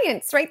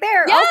science right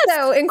there. Yes!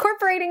 Also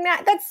incorporating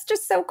that. That's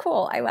just so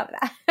cool. I love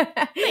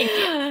that. Thank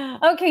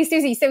you. Okay,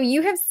 Susie. So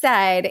you have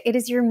said it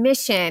is your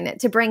mission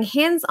to bring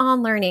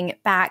hands-on learning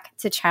back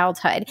to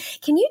childhood.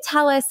 Can you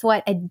tell us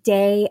what a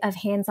day of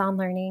hands-on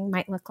learning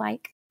might look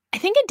like? I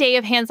think a day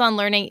of hands-on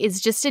learning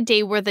is just a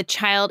day where the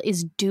child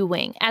is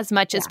doing as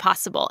much as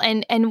possible.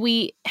 And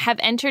we have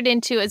entered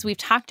into, as we've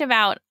talked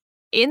about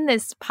in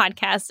this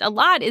podcast a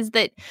lot, is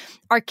that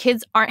our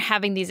kids aren't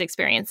having these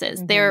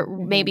experiences. They're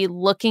maybe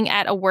looking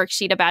at a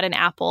worksheet about an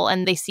apple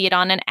and they see it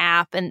on an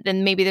app, and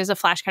then maybe there's a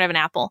flashcard of an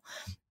apple.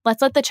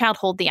 Let's let the child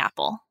hold the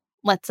apple.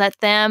 Let's let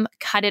them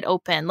cut it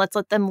open. Let's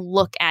let them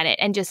look at it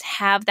and just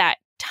have that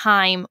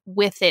time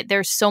with it.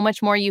 There's so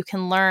much more you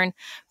can learn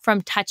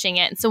from touching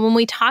it. So when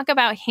we talk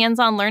about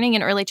hands-on learning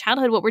in early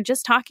childhood, what we're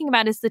just talking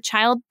about is the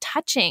child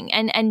touching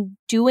and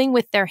doing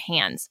with their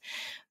hands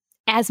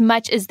as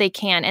much as they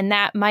can. And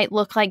that might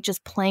look like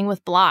just playing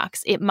with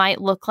blocks. It might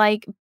look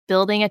like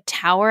building a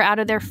tower out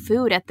of their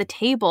food at the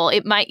table.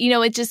 It might,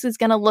 it just is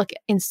going to look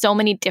in so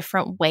many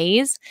different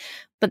ways.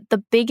 But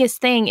the biggest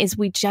thing is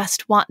we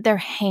just want their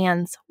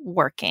hands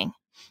working.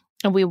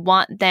 And we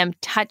want them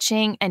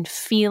touching and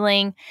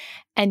feeling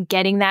and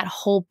getting that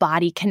whole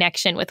body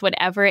connection with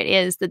whatever it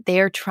is that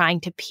they're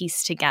trying to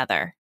piece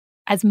together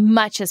as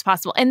much as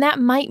possible. And that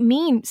might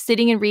mean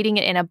sitting and reading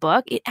it in a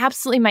book. It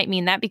absolutely might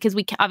mean that, because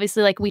we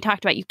obviously, like we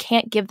talked about, you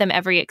can't give them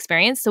every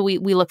experience. So we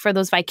look for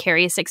those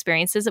vicarious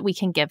experiences that we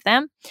can give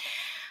them.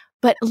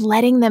 But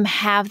letting them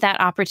have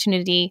that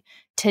opportunity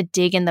to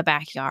dig in the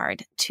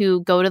backyard,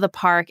 to go to the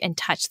park and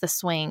touch the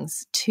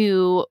swings,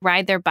 to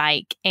ride their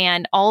bike,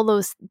 and all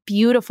those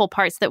beautiful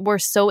parts that were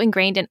so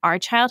ingrained in our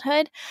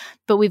childhood.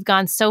 But we've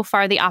gone so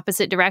far the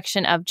opposite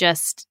direction of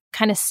just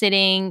kind of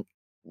sitting,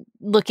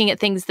 looking at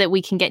things that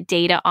we can get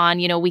data on.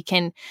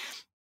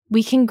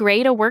 We can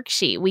grade a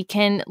worksheet. We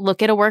can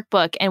look at a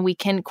workbook and we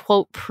can,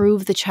 quote,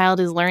 prove the child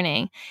is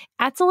learning.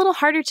 That's a little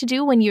harder to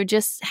do when you're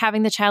just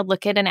having the child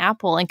look at an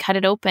apple and cut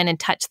it open and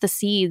touch the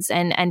seeds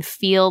and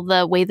feel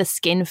the way the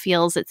skin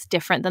feels. It's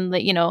different than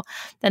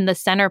the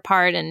center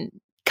part, and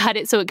cut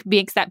it so it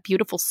makes that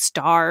beautiful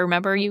star.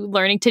 Remember you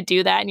learning to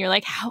do that and you're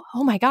like,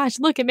 oh my gosh,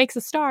 look, it makes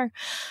a star.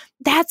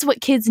 That's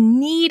what kids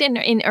need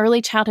in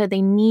early childhood.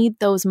 They need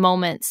those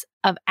moments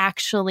of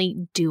actually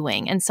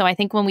doing. And so I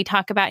think when we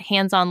talk about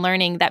hands-on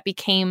learning, that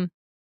became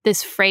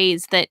this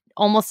phrase that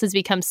almost has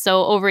become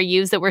so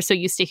overused that we're so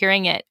used to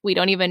hearing it, we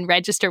don't even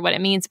register what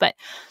it means, but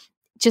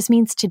it just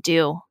means to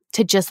do,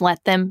 to just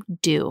let them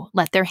do,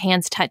 let their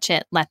hands touch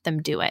it, let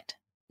them do it.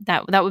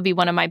 That would be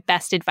one of my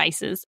best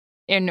advices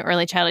in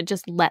early childhood.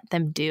 Just let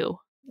them do.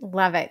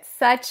 Love it.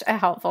 Such a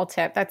helpful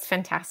tip. That's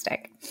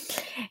fantastic.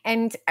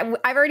 And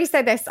I've already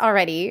said this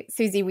already,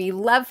 Susie, we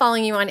love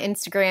following you on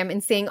Instagram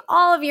and seeing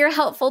all of your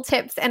helpful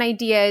tips and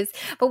ideas.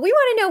 But we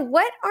want to know,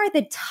 what are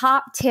the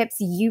top tips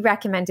you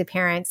recommend to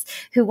parents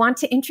who want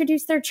to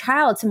introduce their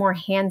child to more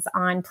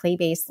hands-on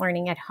play-based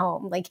learning at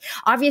home? Like,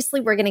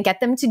 obviously, we're going to get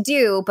them to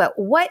do, but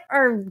what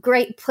are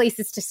great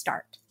places to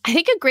start? I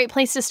think a great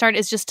place to start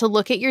is just to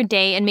look at your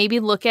day and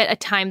maybe look at a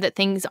time that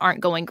things aren't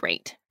going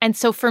great. And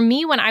so for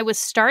me, when I was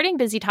starting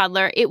Busy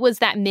Toddler, it was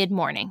that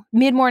mid-morning.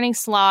 Mid-morning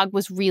slog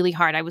was really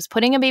hard. I was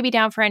putting a baby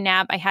down for a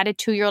nap. I had a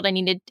 2-year-old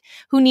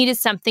who needed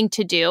something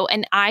to do,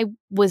 and I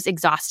was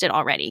exhausted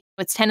already.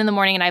 It's 10 in the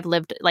morning and I've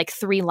lived like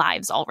 3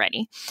 lives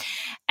already.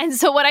 And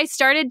so what I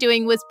started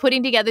doing was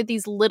putting together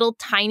these little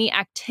tiny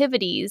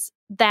activities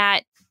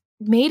that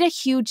made a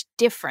huge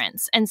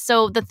difference. And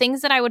so the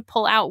things that I would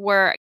pull out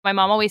were, my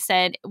mom always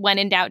said, when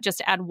in doubt,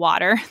 just add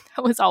water.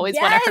 That was always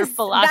one of her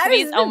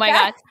philosophies. Oh my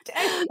God.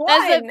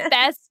 That's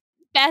the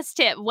best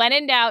tip. When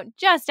in doubt,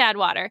 just add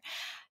water.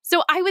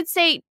 So I would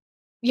say,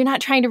 you're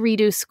not trying to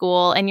redo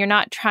school and you're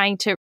not trying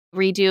to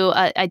redo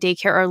a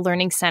daycare or a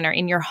learning center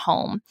in your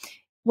home.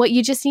 What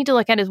you just need to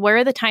look at is, where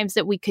are the times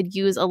that we could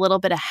use a little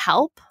bit of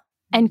help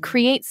and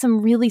create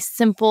some really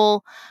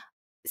simple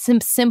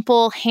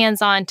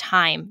hands-on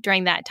time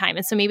during that time.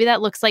 And so maybe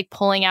that looks like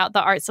pulling out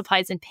the art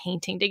supplies and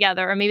painting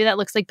together, or maybe that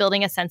looks like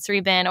building a sensory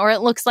bin, or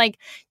it looks like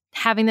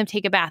having them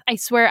take a bath. I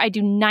swear I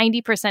do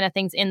 90% of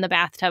things in the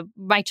bathtub.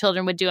 My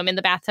children would do them in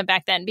the bathtub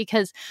back then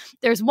because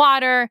there's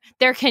water,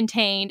 they're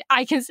contained.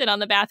 I can sit on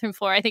the bathroom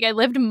floor. I think I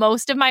lived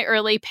most of my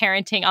early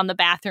parenting on the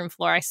bathroom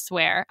floor. I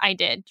swear I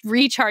did,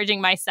 recharging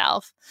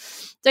myself.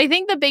 So I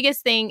think the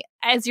biggest thing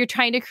as you're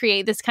trying to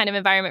create this kind of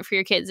environment for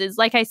your kids is,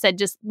 like I said,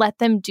 just let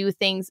them do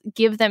things,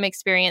 give them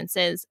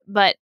experiences,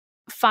 but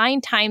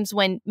find times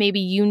when maybe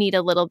you need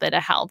a little bit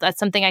of help. That's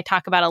something I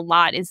talk about a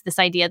lot, is this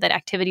idea that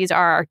activities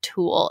are our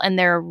tool and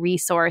they're a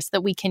resource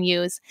that we can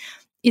use.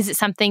 Is it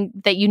something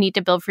that you need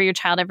to build for your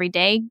child every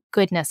day?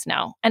 Goodness,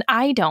 no. And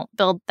I don't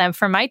build them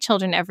for my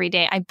children every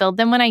day. I build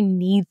them when I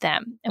need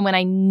them and when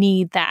I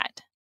need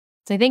that.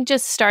 So I think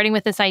just starting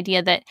with this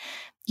idea that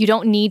you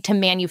don't need to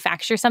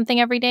manufacture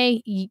something every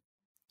day.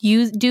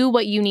 You do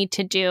what you need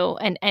to do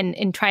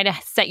and try to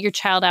set your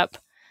child up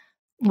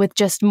with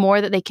just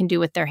more that they can do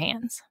with their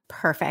hands.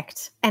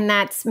 Perfect. And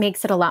that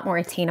makes it a lot more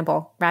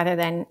attainable rather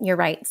than, you're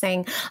right,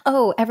 saying,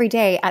 oh, every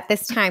day at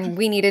this time,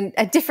 we need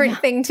a different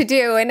thing to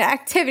do, an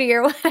activity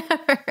or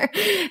whatever.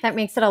 That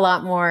makes it a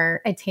lot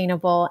more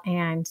attainable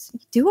and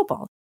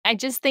doable. I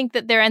just think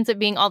that there ends up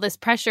being all this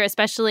pressure,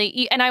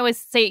 especially, and I always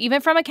say, even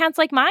from accounts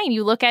like mine,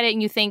 you look at it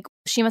and you think,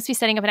 she must be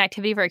setting up an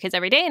activity for her kids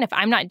every day. And if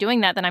I'm not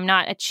doing that, then I'm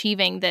not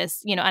achieving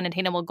this,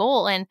 unattainable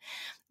goal. And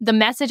the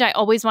message I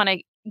always want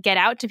to get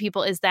out to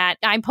people is that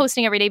I'm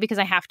posting every day because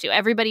I have to.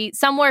 Everybody,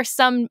 somewhere,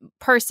 some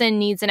person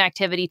needs an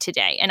activity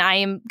today. And I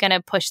am going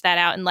to push that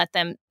out and let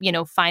them,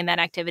 find that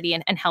activity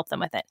and help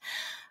them with it.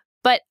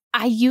 But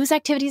I use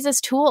activities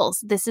as tools.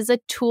 This is a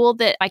tool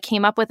that I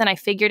came up with and I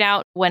figured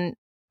out when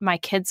my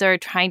kids are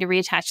trying to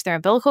reattach their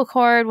umbilical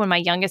cord, when my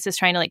youngest is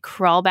trying to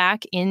crawl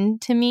back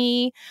into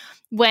me,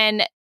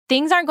 when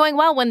things aren't going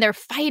well, when they're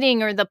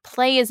fighting or the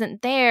play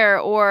isn't there,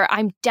 or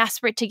I'm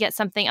desperate to get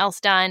something else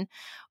done,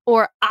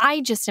 or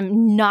I just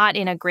am not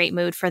in a great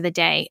mood for the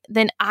day,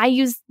 then I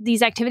use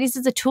these activities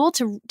as a tool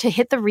to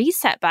hit the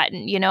reset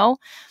button.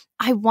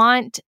 I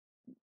want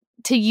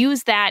to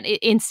use that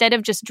instead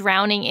of just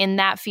drowning in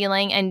that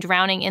feeling and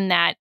drowning in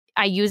that.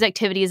 I use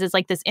activities as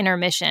this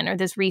intermission or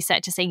this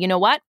reset to say, you know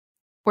what?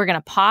 We're going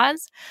to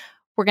pause,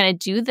 we're going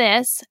to do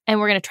this, and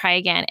we're going to try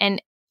again. And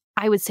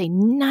I would say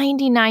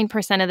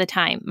 99% of the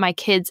time, my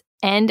kids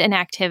end an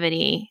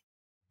activity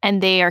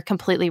and they are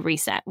completely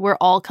reset. We're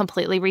all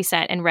completely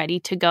reset and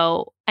ready to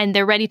go. And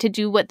they're ready to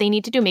do what they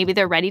need to do. Maybe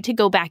they're ready to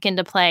go back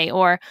into play,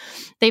 or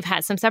they've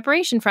had some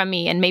separation from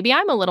me. And maybe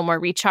I'm a little more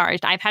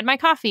recharged. I've had my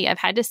coffee. I've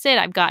had to sit.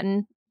 I've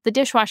gotten the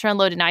dishwasher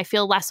unloaded and I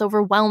feel less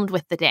overwhelmed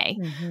with the day.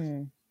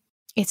 Mm-hmm.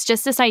 It's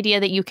just this idea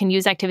that you can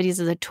use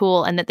activities as a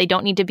tool and that they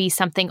don't need to be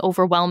something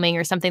overwhelming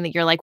or something that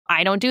you're like,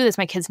 I don't do this.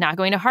 My kid's not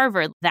going to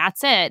Harvard.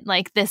 That's it.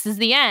 This is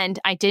the end.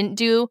 I didn't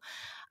do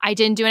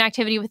an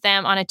activity with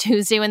them on a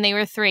Tuesday when they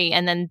were 3.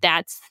 And then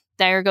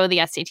there go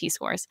the SAT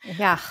scores.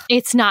 Yeah.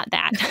 It's not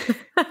that.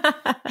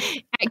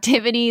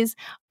 Activities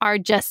are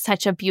just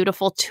such a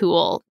beautiful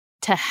tool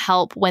to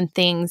help when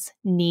things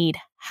need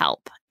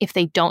help. If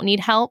they don't need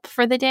help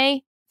for the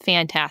day,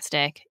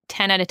 fantastic.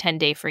 10 out of 10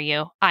 day for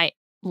you. I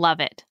love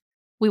it.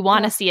 We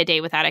want to see a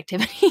day without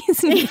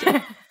activities.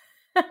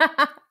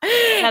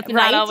 That's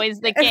not always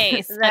the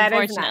case,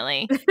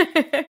 unfortunately.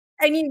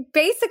 And you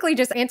basically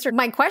just answered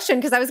my question,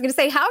 because I was going to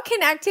say, how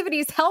can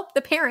activities help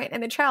the parent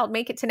and the child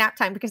make it to nap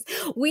time? Because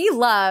we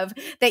love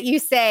that you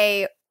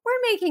say,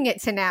 we're making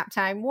it to nap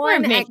time,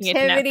 one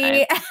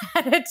activity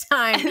at a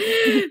time.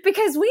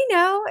 Because we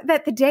know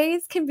that the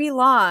days can be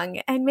long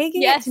and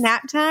making it to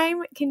nap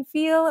time can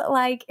feel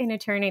like an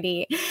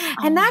eternity.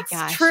 And that's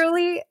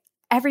truly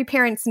every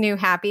parent's new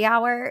happy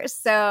hour.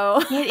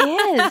 So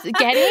it is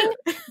getting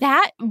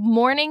that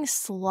morning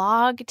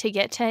slog to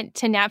get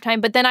to nap time.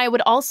 But then I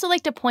would also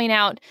like to point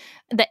out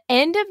the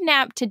end of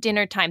nap to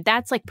dinner time.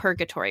 That's like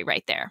purgatory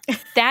right there.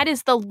 That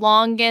is the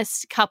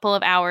longest couple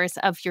of hours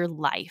of your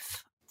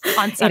life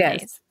on some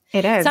days.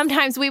 It is.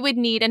 Sometimes we would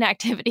need an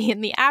activity in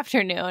the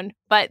afternoon,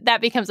 but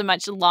that becomes a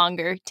much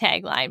longer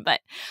tagline. But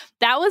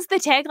that was the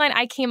tagline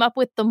I came up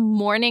with the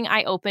morning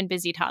I opened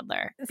Busy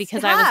Toddler,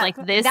 because I was like,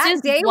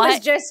 that day was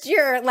just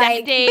your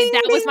that day. Bing,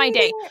 that bing, was my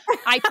day. Bing.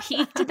 I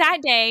peaked that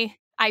day.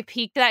 I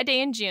peaked that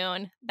day in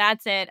June.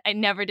 That's it. I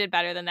never did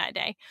better than that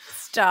day.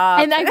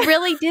 Stop. And I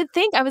really did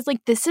think, I was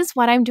like, this is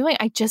what I'm doing.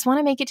 I just want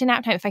to make it to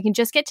nap time. If I can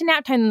just get to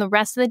nap time, then the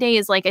rest of the day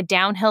is like a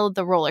downhill of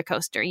the roller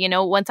coaster.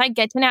 Once I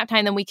get to nap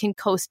time, then we can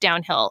coast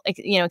downhill,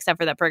 except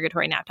for that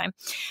purgatory nap time.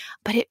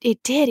 But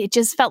it did. It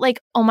just felt like,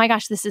 oh my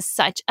gosh, this is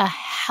such a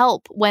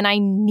help when I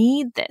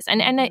need this.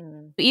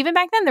 And even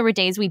back then, there were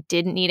days we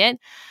didn't need it.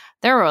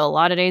 There were a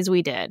lot of days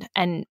we did.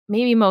 And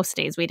maybe most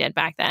days we did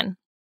back then.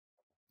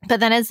 But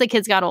then as the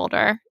kids got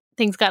older,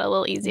 things got a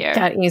little easier.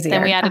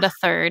 Then we added a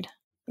third,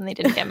 and they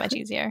didn't get much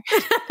easier.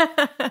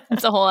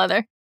 It's a whole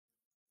other.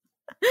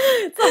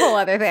 It's a whole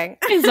other thing.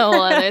 It's a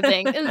whole other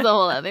thing. It's a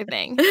whole other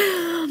thing.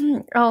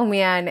 Oh,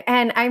 man.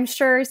 And I'm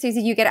sure,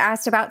 Susie, you get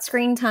asked about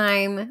screen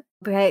time,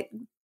 but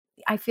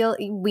I feel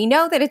we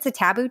know that it's a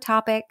taboo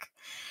topic.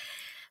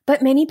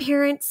 But many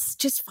parents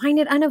just find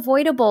it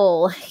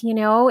unavoidable,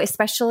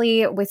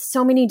 especially with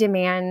so many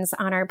demands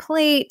on our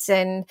plate.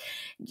 And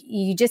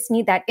you just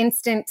need that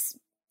instant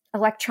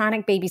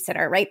electronic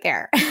babysitter right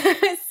there.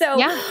 So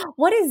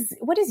what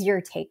is your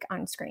take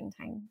on screen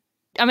time?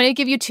 I'm going to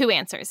give you 2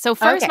 answers. So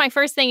first, my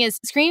first thing is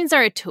screens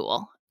are a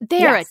tool.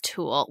 They're a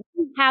tool.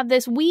 We have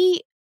this.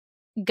 We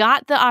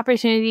got the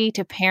opportunity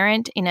to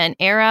parent in an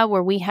era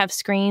where we have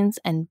screens,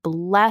 and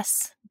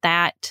bless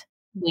that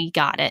we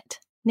got it.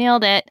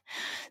 Nailed it.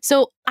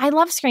 So I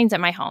love screens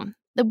at my home,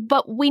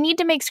 but we need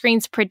to make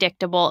screens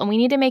predictable, and we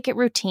need to make it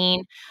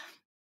routine.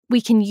 We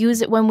can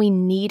use it when we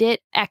need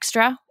it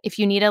extra. If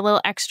you need a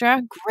little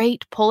extra,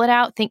 great, pull it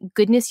out. Thank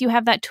goodness you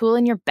have that tool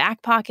in your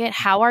back pocket.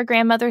 How our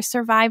grandmothers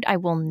survived, I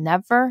will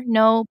never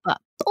know, but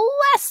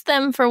bless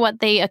them for what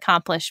they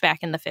accomplished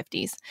back in the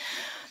 50s.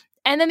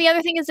 And then the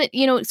other thing is that,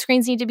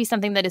 screens need to be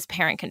something that is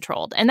parent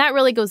controlled. And that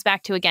really goes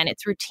back to, again,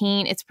 it's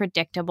routine, it's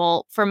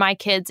predictable. For my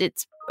kids,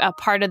 it's a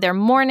part of their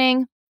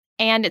morning,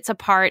 and it's a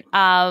part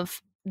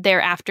of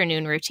their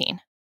afternoon routine.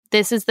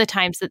 This is the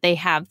times that they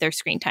have their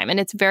screen time, and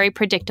it's very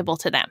predictable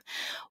to them.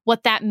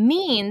 What that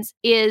means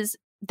is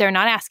they're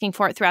not asking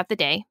for it throughout the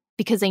day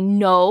because they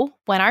know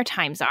when our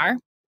times are.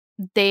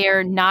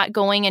 They're not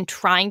going and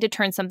trying to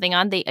turn something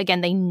on. They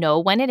know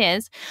when it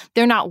is.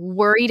 They're not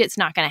worried it's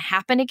not going to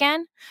happen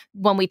again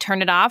when we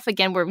turn it off.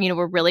 Again,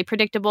 we're really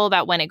predictable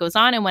about when it goes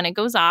on and when it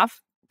goes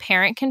off,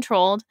 parent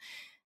controlled.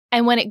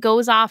 And when it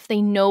goes off,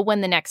 they know when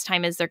the next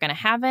time is they're going to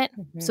have it.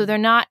 Mm-hmm. So they're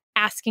not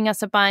asking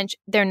us a bunch.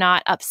 They're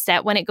not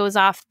upset when it goes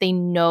off. They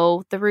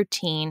know the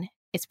routine.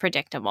 It's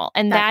predictable.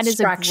 And that is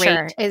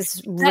structure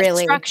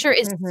structure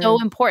is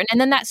so important.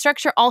 And then that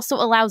structure also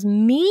allows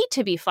me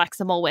to be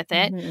flexible with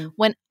it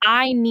when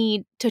I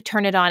need to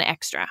turn it on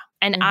extra.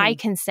 And I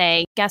can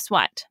say, guess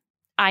what?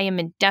 I am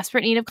in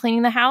desperate need of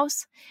cleaning the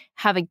house.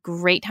 Have a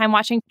great time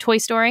watching Toy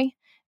Story.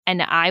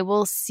 And I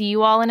will see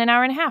you all in an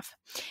hour and a half.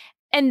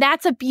 And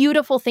that's a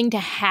beautiful thing to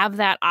have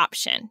that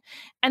option.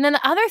 And then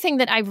the other thing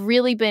that I've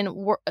really been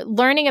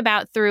learning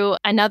about through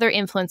another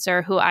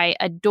influencer who I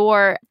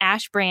adore,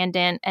 Ash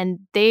Brandon, and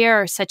they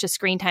are such a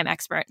screen time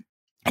expert.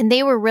 And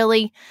they were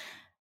really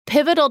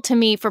pivotal to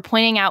me for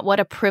pointing out what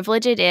a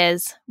privilege it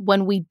is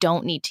when we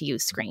don't need to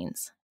use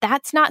screens.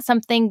 That's not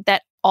something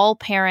that all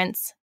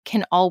parents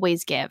can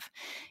always give.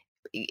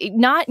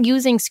 Not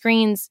using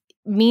screens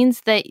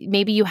means that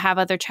maybe you have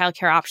other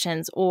childcare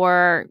options,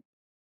 or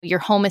your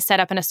home is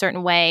set up in a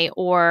certain way,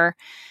 or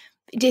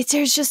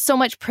there's just so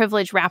much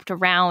privilege wrapped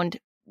around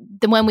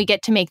when we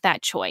get to make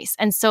that choice.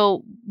 And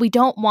so we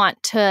don't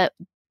want to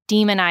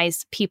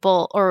demonize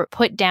people or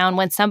put down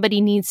when somebody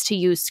needs to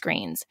use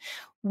screens.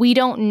 We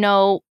don't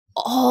know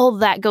all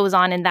that goes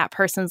on in that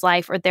person's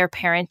life or their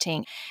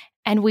parenting.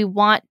 And we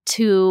want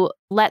to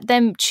let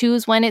them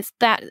choose when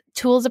that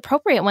tool is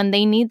appropriate, when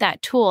they need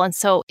that tool. And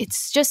so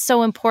it's just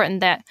so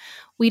important that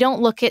we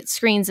don't look at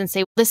screens and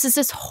say, this is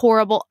this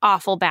horrible,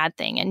 awful, bad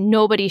thing, and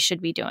nobody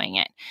should be doing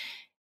it.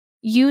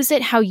 Use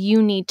it how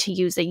you need to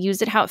use it.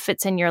 Use it how it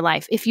fits in your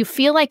life. If you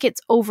feel like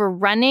it's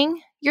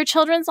overrunning your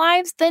children's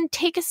lives, then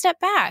take a step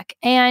back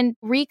and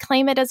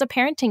reclaim it as a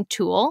parenting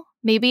tool.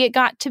 Maybe it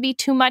got to be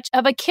too much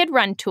of a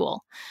kid-run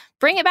tool.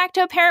 Bring it back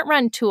to a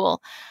parent-run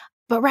tool.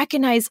 But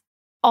recognize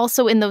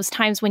also in those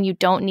times when you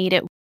don't need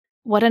it,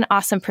 what an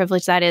awesome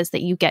privilege that is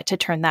that you get to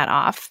turn that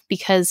off,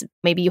 because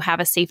maybe you have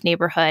a safe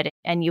neighborhood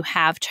and you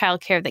have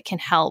childcare that can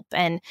help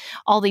and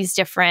all these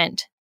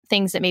different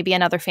things that maybe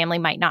another family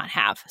might not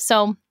have.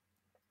 So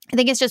I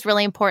think it's just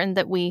really important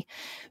that we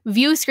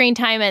view screen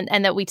time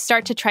and that we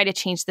start to try to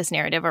change this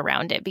narrative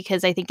around it,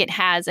 because I think it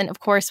has. And of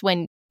course,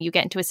 when you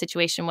get into a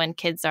situation when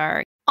kids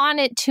are on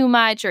it too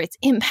much or it's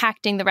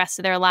impacting the rest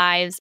of their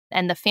lives,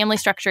 and the family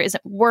structure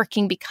isn't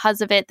working because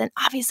of it, then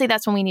obviously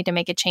that's when we need to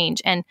make a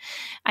change. And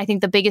I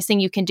think the biggest thing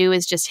you can do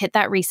is just hit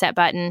that reset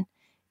button,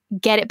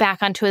 get it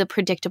back onto a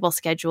predictable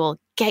schedule,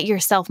 get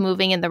yourself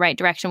moving in the right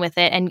direction with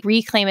it, and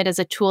reclaim it as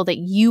a tool that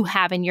you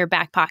have in your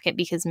back pocket,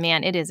 because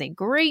man, it is a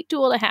great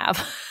tool to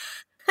have.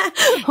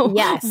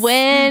 Yes.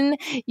 When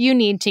you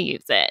need to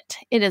use it.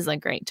 It is a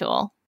great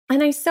tool.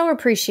 And I so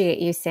appreciate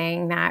you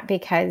saying that,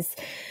 because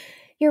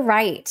you're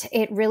right.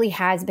 It really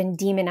has been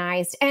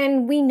demonized.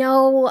 And we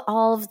know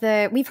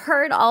we've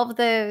heard all of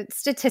the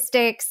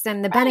statistics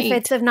and the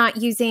benefits of not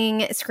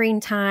using screen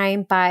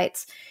time,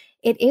 but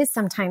it is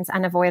sometimes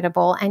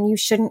unavoidable, and you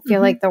shouldn't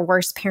feel like the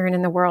worst parent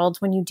in the world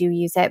when you do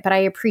use it. But I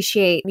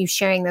appreciate you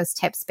sharing those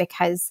tips,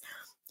 because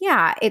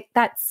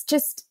that's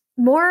just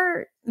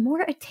more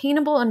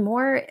attainable and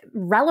more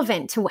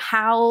relevant to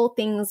how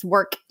things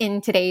work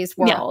in today's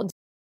world. Yeah.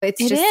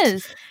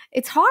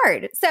 It's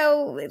hard.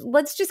 So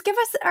let's just give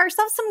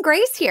ourselves some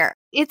grace here.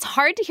 It's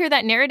hard to hear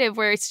that narrative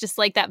where it's just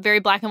like that very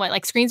black and white,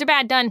 like screens are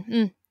bad,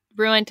 done,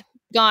 ruined,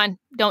 gone,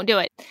 don't do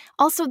it.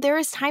 Also, there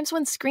is times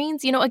when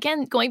screens,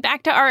 again, going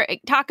back to our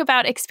talk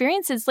about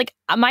experiences, like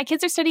my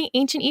kids are studying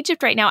ancient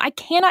Egypt right now. I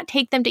cannot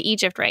take them to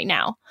Egypt right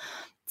now.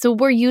 So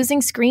we're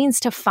using screens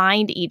to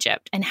find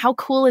Egypt. And how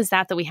cool is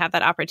that we have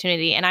that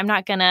opportunity? And I'm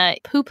not going to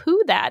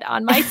poo-poo that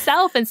on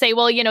myself and say,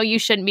 well, you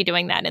shouldn't be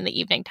doing that in the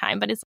evening time.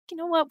 But it's like, you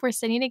know what? We're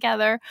sitting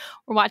together.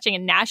 We're watching a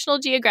National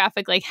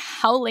Geographic. Like,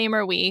 how lame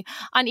are we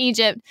on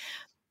Egypt?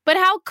 But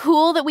how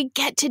cool that we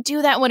get to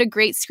do that. What a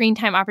great screen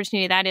time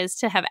opportunity that is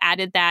to have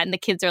added that. And the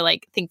kids are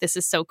like, think this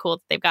is so cool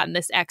that they've gotten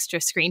this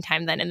extra screen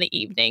time then in the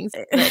evenings.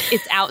 That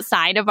it's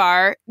outside of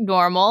our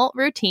normal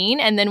routine.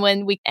 And then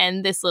when we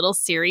end this little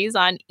series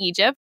on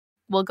Egypt,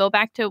 we'll go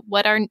back to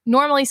what our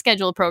normally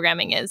scheduled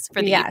programming is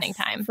for the evening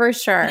time. For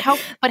sure.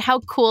 But how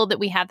cool that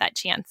we have that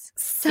chance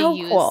to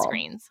use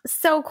screens.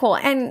 So cool.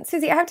 And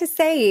Susie, I have to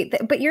say,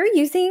 but you're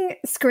using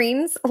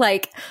screens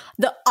like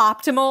the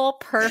optimal,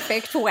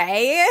 perfect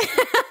way.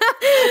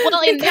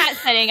 Well, in that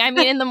setting, I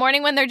mean, in the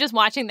morning when they're just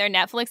watching their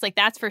Netflix, like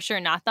that's for sure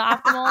not the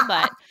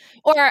optimal,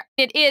 or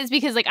it is,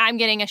 because like I'm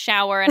getting a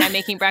shower and I'm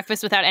making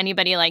breakfast without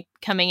anybody like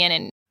coming in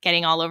and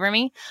getting all over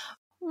me.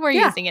 We're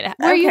using it.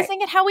 We're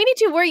using it how we need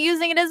to. We're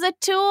using it as a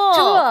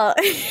tool.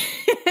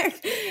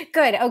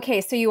 Good.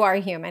 Okay. So you are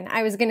human.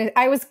 I was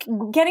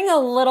getting a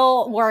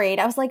little worried.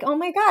 I was like, oh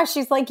my gosh,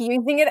 she's like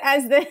using it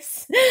as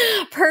this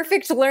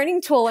perfect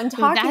learning tool and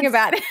talking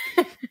about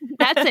it.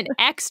 That's an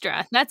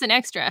extra. That's an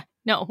extra.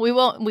 No, we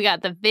won't. We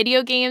got the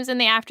video games in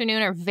the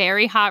afternoon are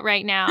very hot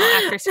right now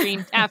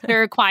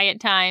after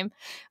quiet time.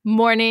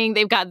 Morning,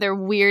 they've got their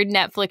weird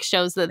Netflix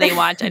shows that they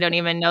watch. I don't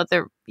even know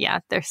they're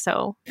a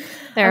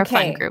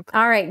fun group.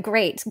 All right,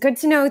 great. Good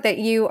to know that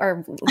you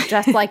are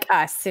just like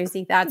us,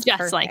 Susie. That's just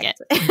perfect. like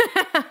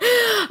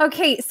it.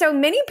 Okay, so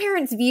many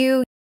parents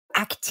view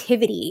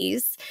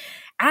activities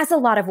as a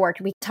lot of work.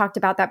 We talked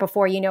about that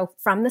before,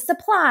 from the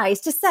supplies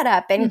to set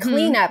up and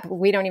clean up.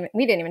 We didn't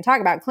even talk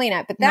about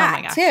cleanup, but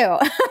that too.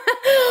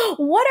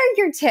 What are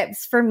your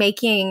tips for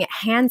making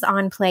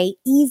hands-on play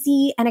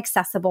easy and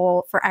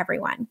accessible for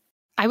everyone?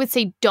 I would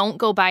say don't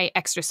go buy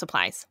extra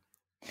supplies.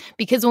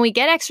 Because when we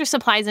get extra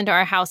supplies into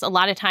our house, a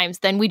lot of times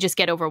then we just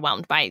get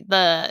overwhelmed by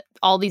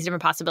all these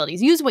different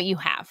possibilities. Use what you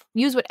have.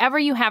 Use whatever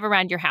you have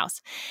around your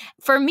house.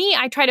 For me,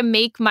 I try to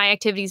make my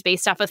activities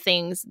based off of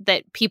things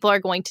that people are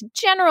going to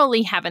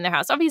generally have in their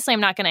house. Obviously,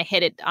 I'm not going to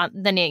hit it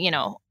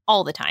on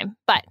all the time,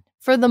 but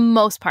for the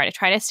most part, I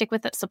try to stick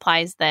with the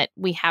supplies that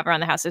we have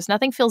around the house. There's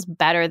nothing feels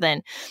better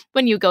than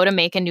when you go to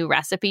make a new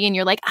recipe and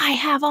you're like, I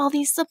have all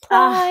these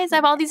supplies, I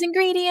have all these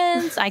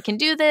ingredients, I can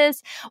do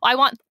this. Well, I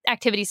want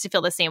activities to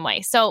feel the same way.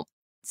 So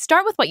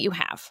start with what you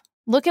have.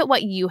 Look at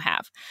what you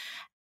have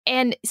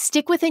and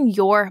stick within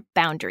your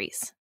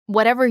boundaries,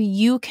 whatever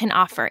you can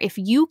offer. If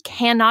you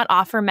cannot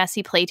offer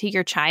messy play to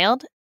your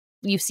child,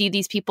 you see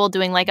these people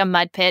doing like a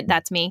mud pit,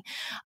 that's me,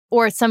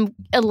 or some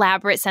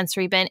elaborate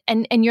sensory bin,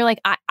 and you're like,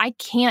 I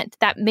can't,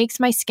 that makes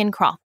my skin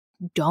crawl.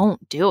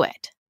 Don't do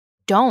it.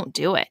 Don't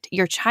do it.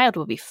 Your child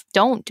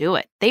don't do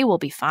it. They will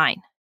be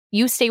fine.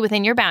 You stay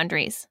within your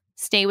boundaries.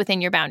 Stay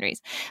within your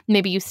boundaries.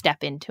 Maybe you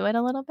step into it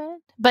a little bit,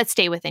 but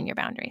stay within your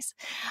boundaries.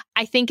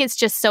 I think it's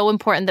just so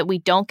important that we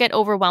don't get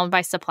overwhelmed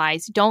by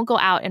supplies. Don't go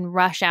out and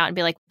rush out and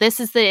be like, this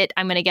is it.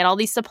 I'm going to get all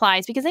these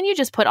supplies, because then you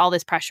just put all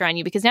this pressure on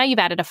you, because now you've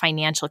added a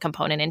financial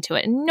component into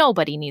it, and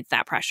nobody needs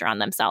that pressure on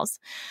themselves.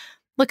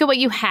 Look at what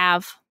you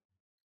have.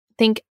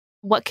 Think,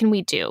 what can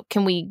we do?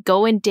 Can we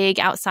go and dig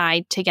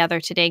outside together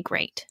today?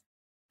 Great.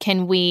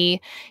 Maybe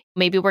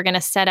we're going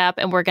to set up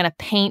and we're going to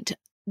paint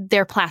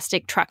their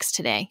plastic trucks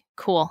today.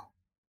 Cool.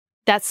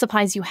 That's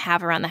supplies you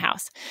have around the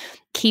house.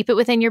 Keep it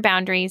within your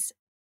boundaries.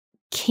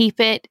 Keep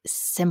it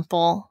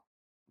simple.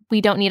 We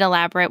don't need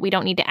elaborate. We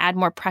don't need to add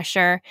more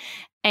pressure.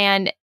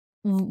 And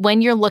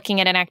when you're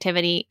looking at an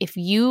activity, if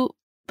you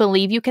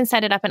believe you can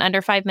set it up in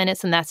under 5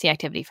 minutes, then that's the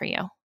activity for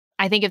you.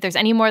 I think if there's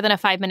any more than a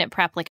 5-minute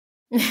prep, like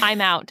I'm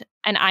out,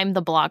 and I'm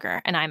the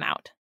blogger and I'm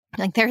out.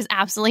 Like there's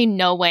absolutely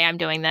no way I'm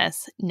doing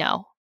this.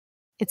 No,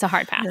 it's a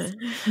hard pass.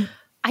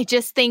 I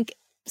just think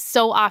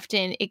so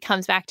often it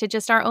comes back to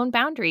just our own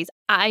boundaries.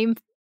 I'm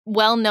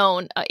well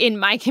known in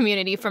my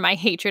community for my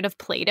hatred of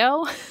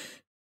Play-Doh,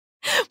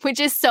 which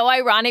is so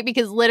ironic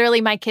because literally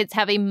my kids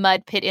have a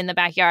mud pit in the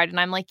backyard. And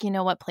I'm like, you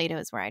know what? Play-Doh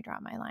is where I draw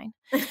my line.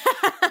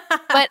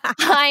 But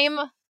I'm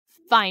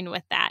fine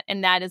with that.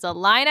 And that is a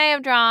line I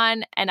have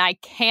drawn, and I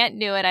can't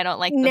do it. I don't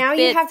like the now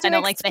bits. You have to I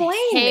don't explain. Like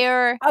the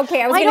hair.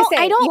 Okay, I was going to say,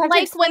 I don't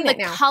like when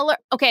the color.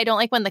 Okay, I don't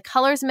like when the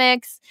colors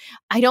mix.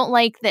 I don't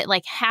like that.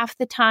 Like half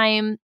the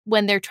time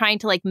when they're trying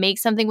to like make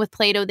something with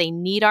Play-Doh, they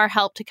need our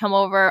help to come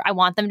over. I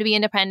want them to be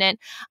independent.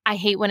 I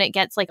hate when it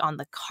gets like on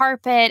the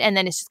carpet and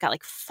then it's just got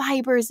like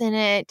fibers in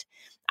it.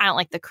 I don't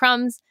like the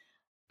crumbs.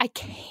 I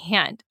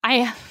can't.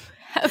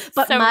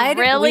 But mud,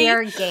 really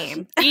weird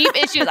game. Deep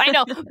issues. I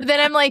know. But then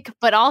I'm like,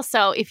 but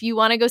also if you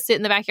want to go sit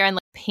in the backyard and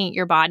like paint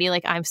your body,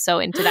 like I'm so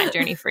into that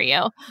journey for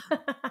you.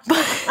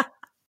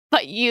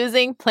 But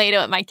using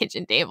Play-Doh at my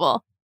kitchen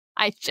table,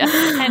 I just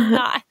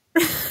cannot.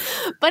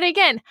 But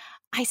again,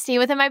 I stay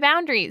within my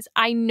boundaries.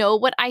 I know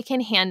what I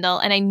can handle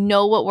and I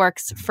know what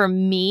works for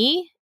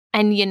me.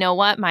 And you know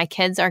what? My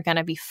kids are going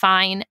to be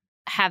fine.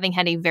 Having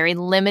had a very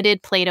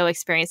limited Play-Doh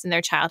experience in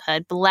their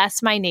childhood,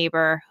 bless my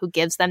neighbor who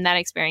gives them that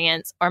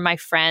experience, or my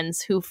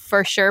friends who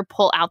for sure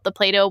pull out the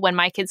Play-Doh when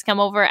my kids come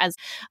over as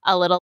a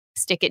little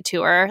stick it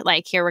to her.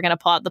 Like, here, we're going to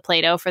pull out the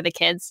Play-Doh for the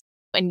kids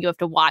and you have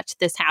to watch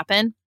this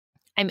happen.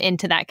 I'm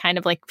into that kind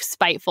of like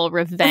spiteful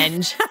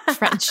revenge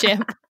friendship.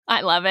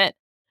 I love it,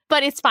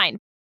 but it's fine.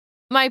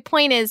 My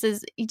point is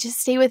you just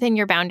stay within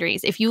your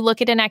boundaries. If you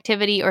look at an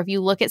activity or if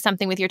you look at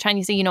something with your child and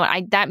you say, you know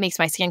what, that makes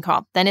my skin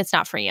crawl, then it's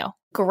not for you.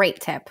 Great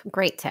tip.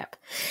 Great tip.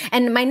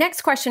 And my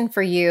next question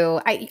for you,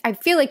 I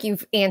feel like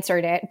you've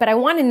answered it, but I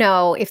want to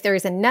know if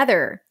there's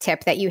another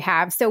tip that you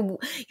have. So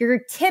your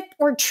tip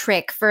or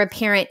trick for a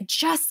parent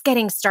just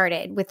getting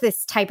started with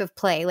this type of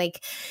play,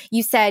 like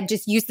you said,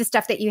 just use the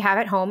stuff that you have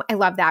at home. I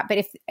love that.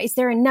 But is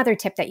there another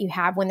tip that you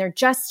have when they're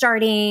just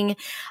starting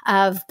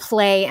of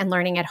play and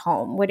learning at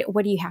home?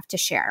 What do you have to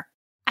share?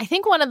 I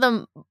think one of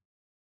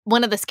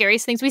the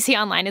scariest things we see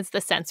online is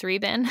the sensory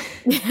bin,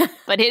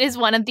 but it is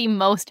one of the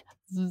most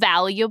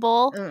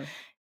valuable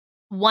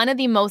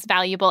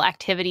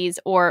activities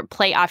or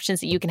play options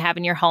that you can have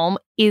in your home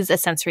is a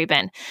sensory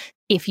bin.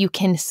 If you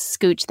can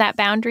scooch that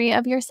boundary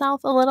of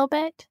yourself a little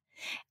bit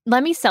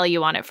Let me sell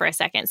you on it for a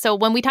second. So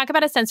when we talk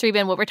about a sensory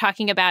bin, what we're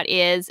talking about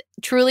is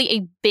truly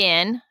a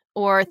bin,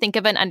 or think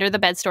of an under the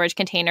bed storage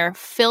container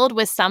filled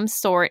with some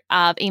sort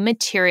of a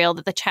material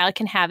that the child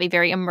can have a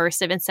very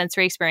immersive and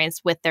sensory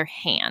experience with their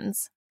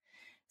hands.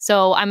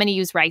 So I'm going to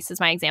use rice as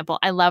my example.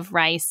 I love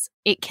rice.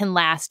 It can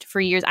last for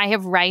years. I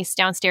have rice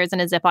downstairs in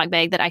a Ziploc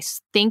bag that I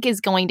think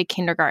is going to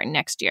kindergarten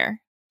next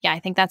year. Yeah, I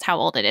think that's how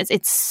old it is.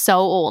 It's so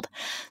old.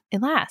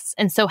 It lasts.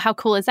 And so how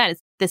cool is that?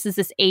 This is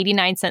this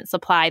 89-cent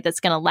supply that's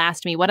going to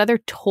last me. What other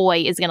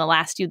toy is going to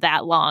last you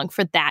that long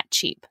for that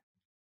cheap?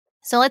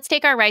 So let's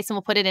take our rice and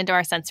we'll put it into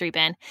our sensory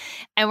bin.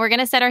 And we're going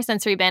to set our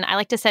sensory bin. I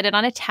like to set it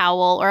on a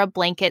towel or a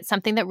blanket,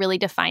 something that really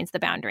defines the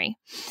boundary.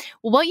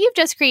 What you've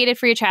just created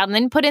for your child, and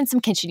then put in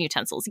some kitchen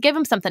utensils. Give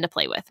them something to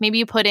play with. Maybe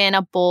you put in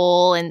a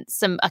bowl and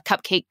a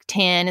cupcake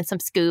tin and some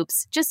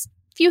scoops, just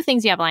a few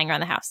things you have lying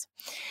around the house.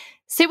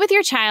 Sit with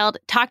your child,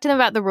 talk to them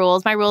about the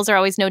rules. My rules are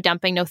always no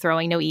dumping, no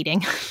throwing, no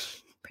eating.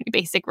 Pretty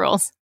basic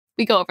rules.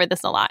 We go over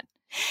this a lot.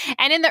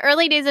 And in the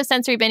early days of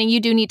sensory binning,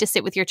 you do need to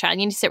sit with your child.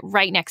 You need to sit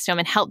right next to them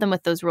and help them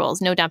with those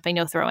rules. No dumping,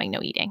 no throwing,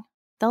 no eating.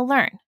 They'll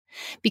learn.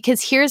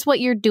 Because here's what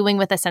you're doing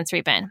with a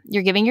sensory bin.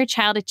 You're giving your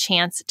child a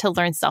chance to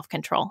learn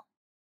self-control.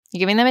 You're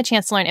giving them a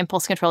chance to learn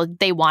impulse control.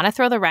 They want to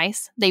throw the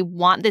rice. They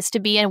want this to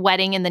be a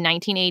wedding in the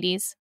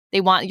 1980s.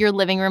 They want your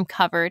living room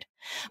covered,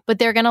 but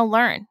they're going to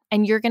learn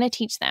and you're going to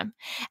teach them.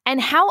 And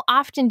how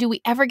often do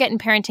we ever get in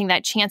parenting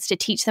that chance to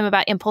teach them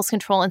about impulse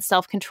control and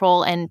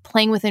self-control and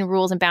playing within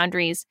rules and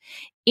boundaries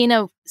in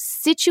a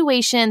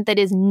situation that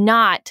is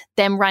not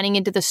them running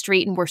into the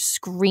street and we're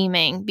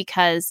screaming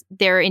because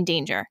they're in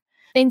danger?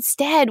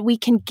 Instead, we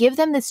can give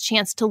them this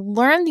chance to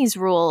learn these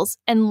rules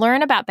and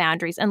learn about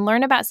boundaries and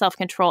learn about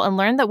self-control and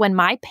learn that when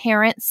my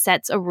parent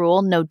sets a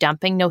rule, no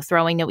dumping, no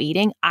throwing, no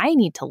eating, I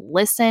need to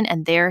listen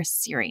and they're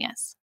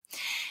serious.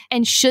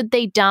 And should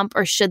they dump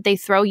or should they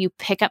throw, you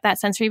pick up that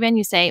sensory bin,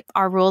 you say,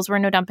 our rules were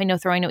no dumping, no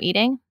throwing, no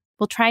eating.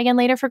 We'll try again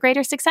later for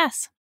greater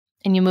success.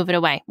 And you move it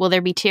away. Will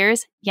there be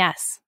tears?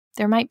 Yes,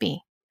 there might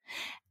be.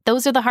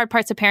 Those are the hard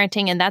parts of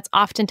parenting. And that's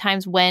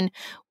oftentimes when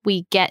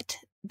we get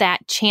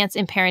that chance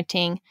in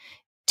parenting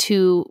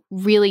to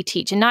really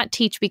teach, and not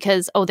teach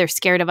because, oh, they're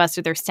scared of us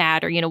or they're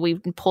sad or,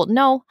 we've been pulled.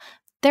 No,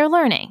 they're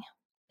learning.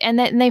 And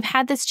they've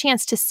had this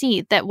chance to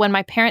see that when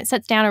my parent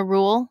sets down a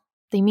rule,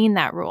 they mean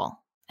that rule.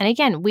 And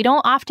again, we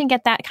don't often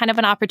get that kind of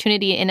an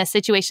opportunity in a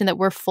situation that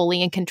we're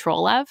fully in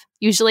control of.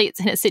 Usually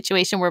it's in a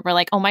situation where we're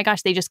like, oh my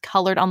gosh, they just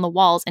colored on the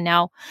walls and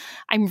now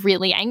I'm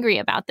really angry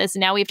about this. And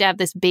now we have to have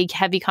this big,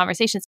 heavy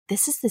conversation.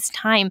 This is this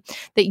time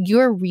that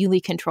you're really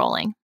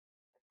controlling.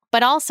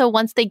 But also,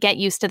 once they get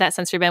used to that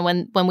sensory bin,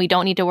 when we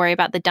don't need to worry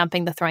about the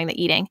dumping, the throwing,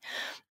 the eating,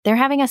 they're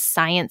having a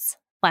science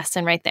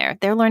lesson right there.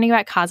 They're learning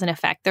about cause and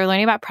effect. They're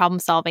learning about problem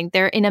solving.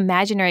 They're in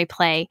imaginary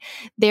play.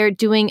 They're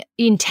doing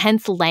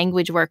intense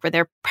language work where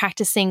they're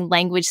practicing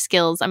language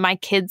skills. And my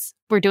kids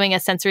were doing a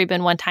sensory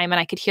bin one time, and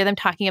I could hear them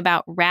talking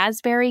about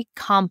raspberry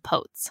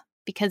compotes,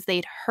 because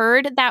they'd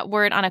heard that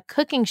word on a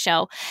cooking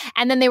show,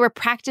 and then they were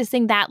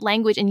practicing that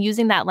language and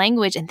using that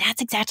language. And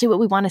that's exactly what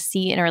we want to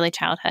see in early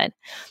childhood.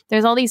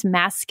 There's all these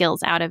math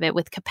skills out of it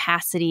with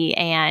capacity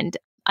and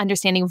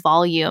understanding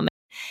volume.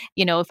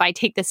 If I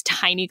take this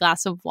tiny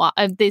glass of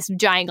this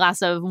giant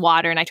glass of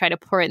water and I try to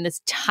pour it in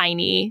this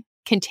tiny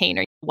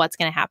container, what's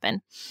going to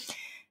happen?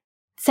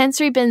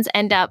 Sensory bins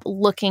end up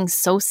looking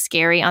so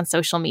scary on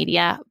social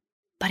media.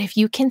 But if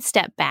you can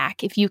step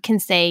back, if you can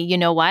say, you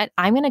know what,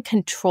 I'm going to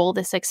control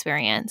this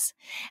experience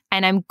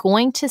and I'm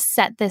going to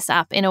set this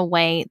up in a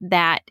way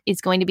that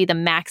is going to be the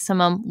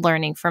maximum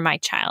learning for my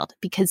child,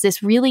 because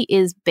this really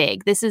is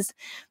big. This is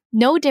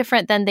no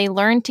different than they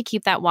learned to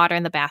keep that water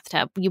in the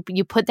bathtub.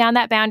 You put down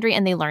that boundary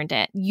and they learned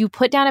it. You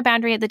put down a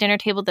boundary at the dinner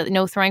table that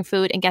no throwing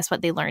food, and guess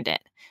what? They learned it.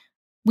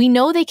 We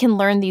know they can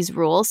learn these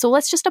rules, so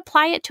let's just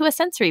apply it to a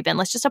sensory bin.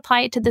 Let's just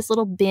apply it to this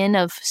little bin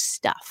of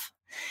stuff.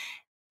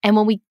 And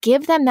when we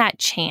give them that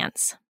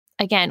chance,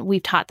 again,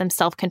 we've taught them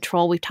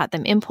self-control, we've taught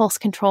them impulse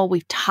control,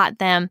 we've taught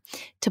them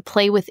to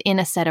play within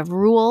a set of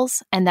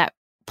rules, and that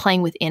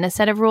playing within a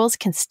set of rules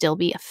can still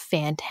be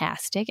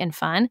fantastic and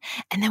fun.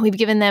 And then we've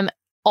given them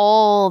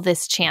all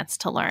this chance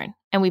to learn.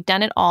 And we've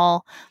done it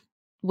all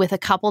with a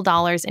couple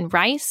dollars in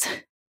rice,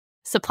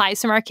 supplies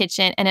from our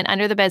kitchen, and an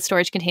under-the-bed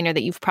storage container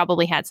that you've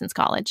probably had since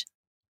college.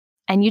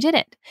 And you did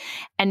it.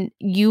 And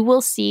you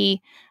will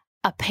see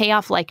a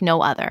payoff like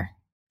no other.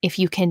 If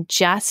you can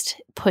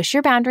just push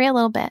your boundary a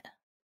little bit,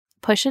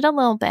 push it a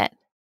little bit,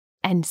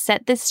 and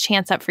set this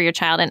chance up for your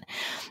child. And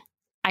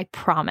I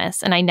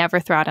promise, and I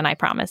never throw out an I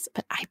promise,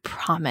 but I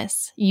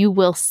promise you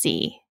will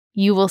see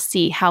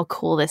how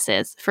cool this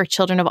is for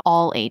children of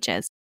all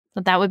ages.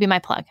 So that would be my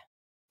plug.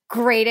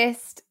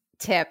 Greatest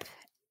tip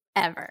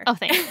ever. Oh,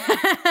 thanks.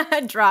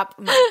 Drop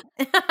mic.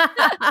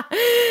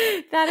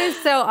 That is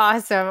so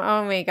awesome.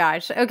 Oh my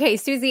gosh. Okay,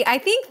 Susie, I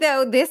think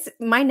though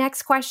my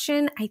next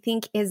question, I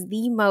think is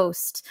the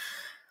most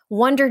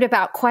wondered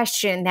about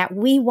question that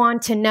we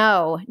want to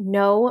know.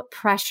 No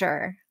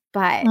pressure,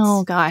 but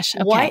oh gosh.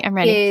 Okay, what I'm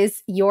ready.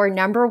 is your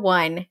number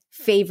one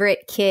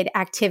favorite kid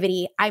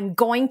activity. I'm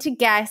going to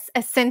guess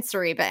a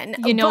sensory bin.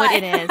 You know what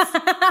it is.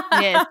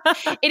 It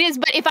is. It is.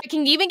 But if I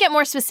can even get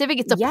more specific,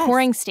 it's a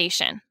pouring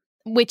station,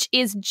 which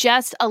is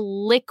just a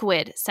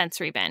liquid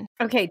sensory bin.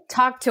 Okay,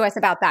 talk to us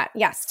about that.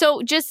 Yes.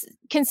 So just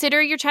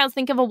consider your child,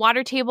 think of a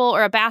water table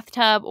or a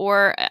bathtub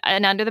or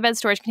an under the bed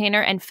storage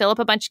container and fill up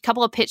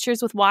couple of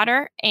pitchers with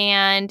water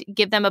and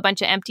give them a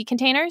bunch of empty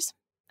containers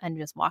and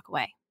just walk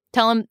away.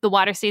 Tell them the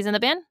water stays in the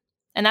bin.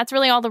 And that's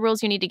really all the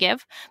rules you need to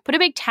give. Put a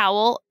big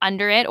towel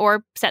under it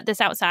or set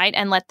this outside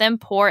and let them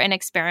pour and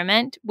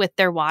experiment with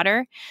their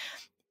water.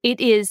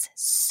 It is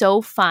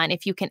so fun.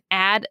 If you can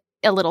add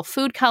a little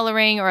food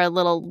coloring or a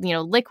little,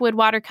 liquid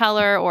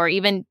watercolor or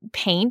even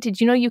paint. Did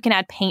you know you can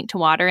add paint to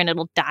water and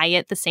it'll dye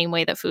it the same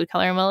way that food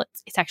coloring will?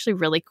 It's actually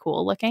really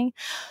cool looking.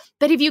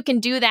 But if you can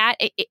do that,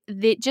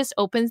 it just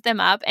opens them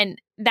up. And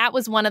that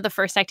was one of the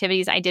first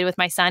activities I did with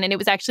my son. And it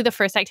was actually the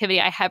first activity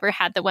I ever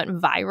had that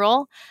went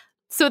viral.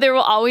 So there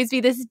will always be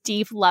this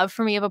deep love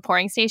for me of a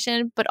pouring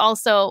station, but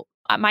also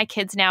my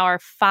kids now are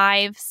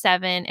 5,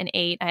 7, and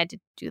 8. I had to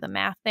do the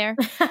math there.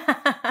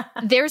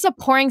 There's a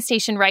pouring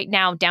station right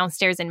now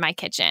downstairs in my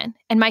kitchen,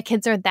 and my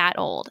kids are that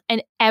old.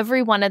 And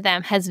every one of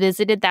them has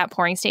visited that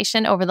pouring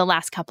station over the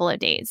last couple of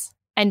days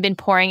and been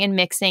pouring and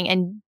mixing.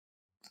 And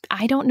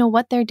I don't know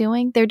what they're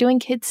doing. They're doing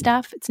kid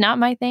stuff. It's not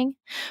my thing.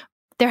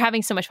 They're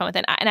having so much fun with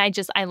it. And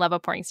I love a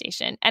pouring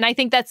station. And I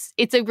think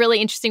it's a really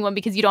interesting one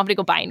because you don't have to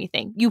go buy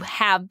anything. You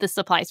have the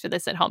supplies for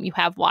this at home. You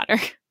have water.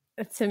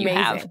 It's amazing.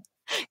 You have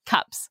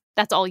cups.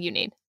 That's all you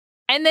need.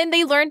 And then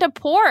they learn to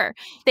pour.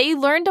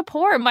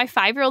 My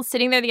 5-year-old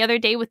sitting there the other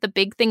day with the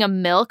big thing of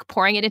milk,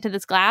 pouring it into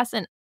this glass.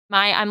 And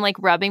I'm like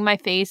rubbing my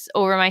face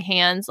over my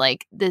hands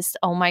like this,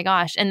 oh my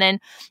gosh. And then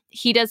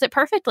he does it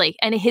perfectly.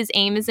 And his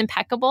aim is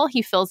impeccable.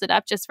 He fills it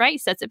up just right,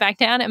 sets it back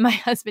down. And my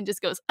husband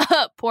just goes,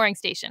 pouring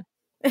station.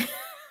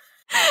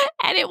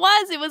 And it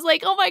was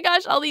like, oh my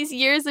gosh, all these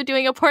years of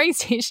doing a pouring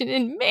station.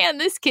 And man,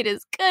 this kid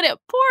is good at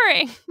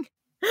pouring.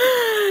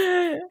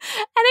 And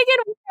again,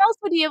 where else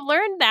would he have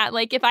learned that?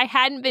 Like if I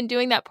hadn't been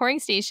doing that pouring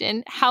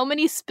station, how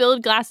many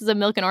spilled glasses of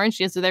milk and orange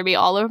juice would there be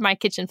all over my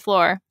kitchen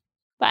floor?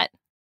 But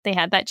they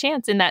had that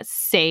chance in that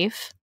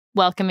safe,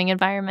 welcoming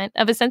environment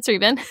of a sensory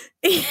bin.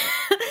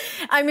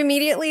 I'm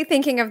immediately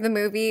thinking of the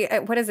movie,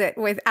 what is it,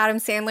 with Adam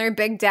Sandler,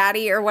 Big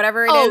Daddy or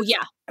whatever it is. Oh,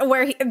 yeah.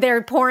 Where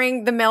they're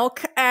pouring the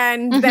milk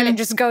and then it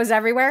just goes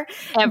everywhere.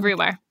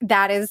 Everywhere.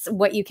 That is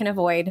what you can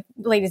avoid,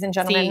 ladies and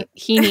gentlemen.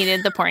 See, he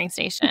needed the pouring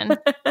station.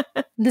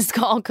 This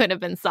all could have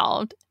been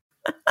solved.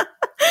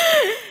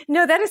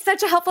 No, that is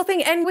such a helpful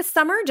thing. And with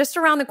summer just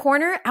around the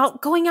corner,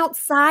 going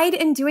outside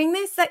and doing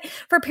this, that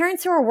for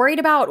parents who are worried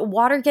about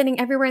water getting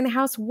everywhere in the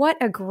house, what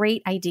a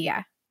great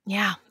idea.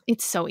 Yeah,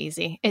 it's so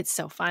easy. It's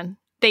so fun.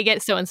 They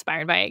get so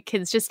inspired by it.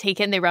 Kids just take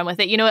it and they run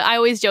with it. I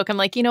always joke, I'm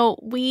like,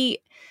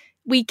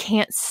 we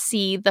can't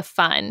see the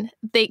fun.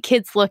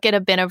 Kids look at a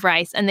bin of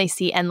rice and they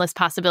see endless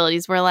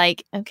possibilities. We're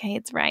like, okay,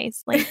 it's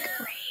rice. Like,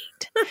 great.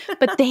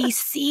 But they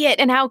see it.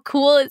 And how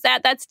cool is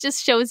that? That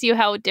just shows you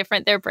how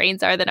different their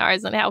brains are than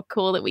ours and how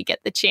cool that we get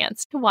the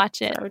chance to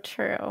watch it. So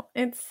true.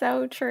 It's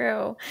so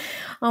true.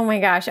 Oh my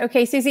gosh.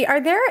 Okay, Susie,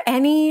 are there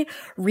any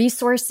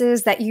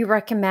resources that you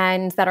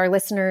recommend that our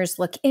listeners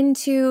look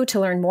into to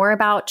learn more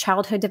about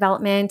childhood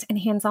development and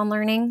hands-on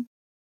learning?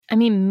 I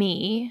mean,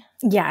 me.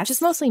 Yes.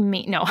 Just mostly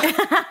me. No.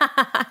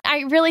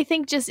 I really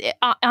think just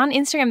on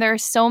Instagram, there are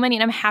so many,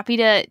 and I'm happy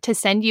to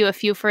send you a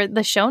few for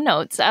the show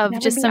notes of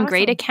just some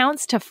great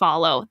accounts to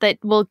follow that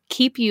will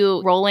keep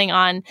you rolling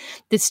on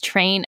this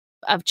train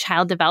of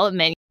child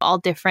development, all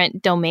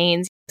different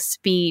domains,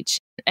 speech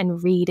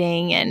and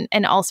reading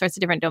and all sorts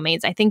of different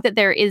domains. I think that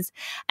there is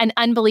an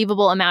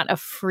unbelievable amount of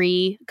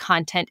free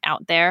content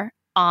out there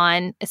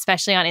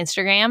especially on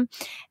Instagram.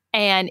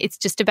 And it's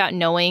just about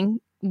knowing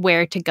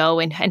where to go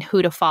and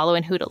who to follow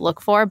and who to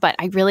look for. But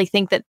I really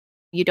think that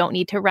you don't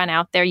need to run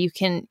out there.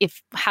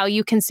 How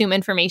you consume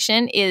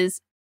information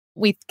is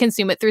we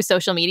consume it through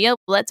social media.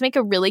 Let's make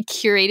a really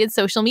curated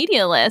social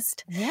media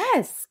list.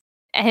 Yes.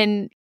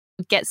 And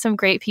get some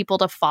great people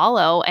to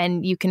follow,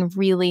 and you can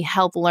really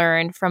help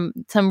learn from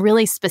some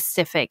really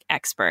specific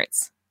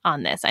experts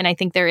on this. And I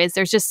think there's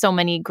just so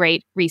many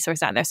great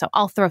resources out there. So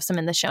I'll throw some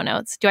in the show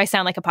notes. Do I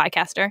sound like a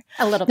podcaster?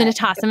 A little bit. I'm going to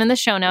toss them in the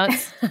show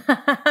notes.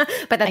 But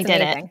that's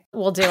amazing.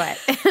 We'll do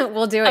it.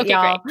 We'll do it, okay,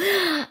 y'all.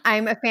 Great.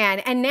 I'm a fan.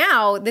 And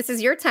now this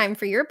is your time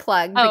for your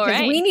plug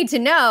because we need to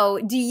know,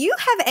 do you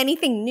have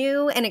anything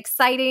new and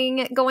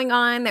exciting going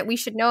on that we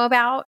should know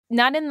about?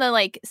 Not in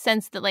the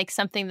sense that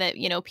something that,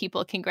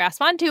 people can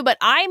grasp onto, but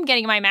I'm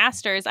getting my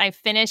master's. I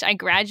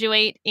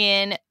graduate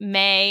in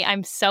May.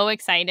 I'm so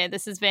excited.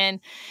 This has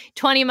been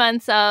 20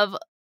 months of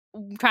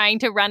trying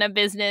to run a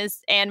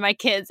business and my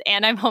kids,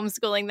 and I'm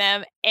homeschooling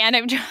them, and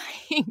I'm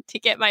trying to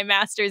get my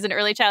master's in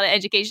early childhood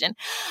education.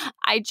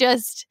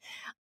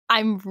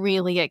 I'm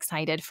really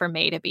excited for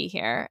May to be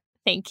here.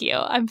 Thank you.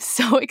 I'm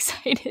so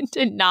excited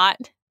to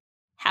not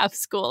have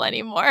school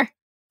anymore.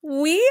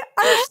 We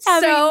are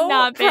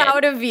so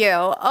proud of you.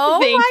 Oh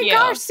my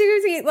gosh,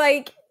 Susie.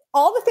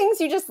 all the things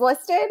you just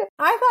listed,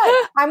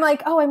 I'm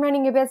like, oh, I'm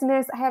running a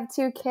business. I have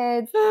 2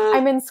 kids.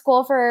 I'm in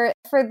school for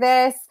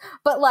this.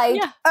 But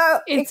like,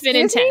 it's been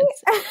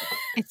intense.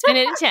 It's been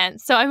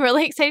intense. So I'm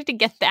really excited to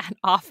get that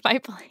off my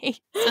plate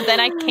so that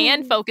I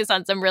can focus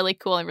on some really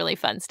cool and really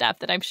fun stuff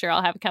that I'm sure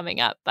I'll have coming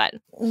up. But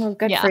well,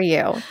 good for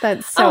you.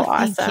 That's so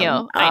awesome. Thank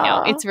you. I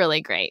know. It's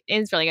really great.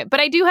 It's really good. But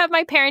I do have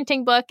my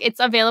parenting book. It's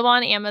available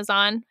on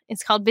Amazon.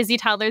 It's called Busy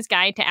Toddler's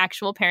Guide to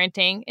Actual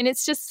Parenting. And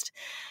it's just,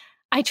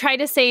 I try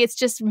to say it's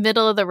just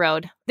middle of the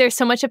road. There's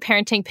so much of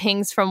parenting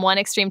pings from one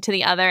extreme to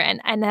the other.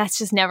 And that's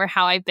just never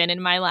how I've been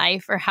in my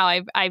life or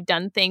how I've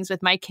done things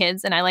with my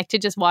kids. And I like to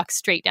just walk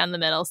straight down the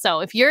middle. So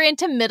if you're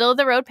into middle of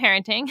the road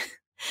parenting,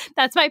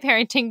 that's my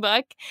parenting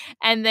book.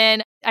 And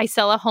then I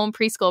sell a home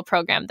preschool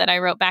program that I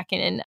wrote back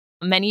in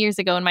many years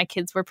ago when my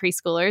kids were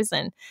preschoolers.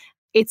 And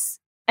it's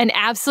an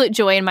absolute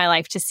joy in my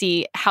life to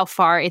see how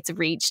far it's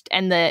reached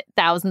and the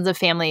thousands of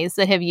families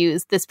that have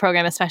used this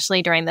program,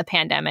 especially during the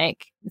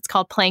pandemic. It's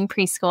called Playing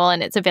Preschool,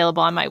 and it's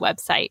available on my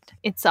website.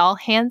 It's all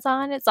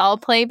hands-on. It's all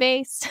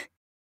play-based.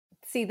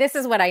 See, this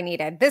is what I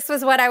needed. This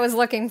was what I was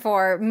looking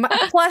for,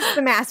 plus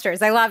the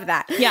masters. I love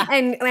that. Yeah.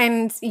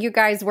 And you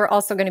guys, we're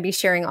also going to be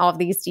sharing all of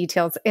these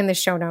details in the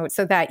show notes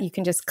so that you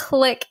can just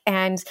click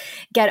and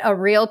get a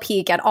real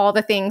peek at all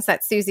the things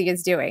that Susie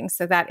is doing.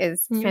 So that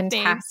is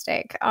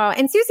fantastic.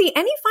 And Susie,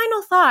 any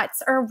final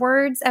thoughts or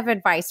words of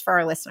advice for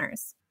our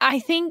listeners?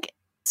 I think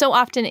so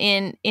often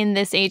in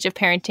this age of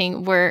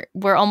parenting,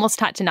 we're almost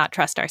taught to not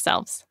trust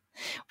ourselves.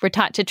 We're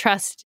taught to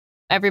trust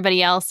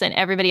everybody else and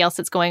everybody else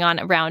that's going on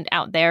around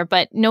out there,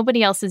 but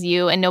nobody else is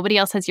you and nobody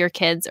else has your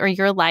kids or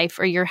your life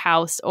or your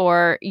house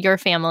or your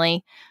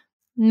family.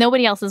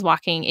 Nobody else is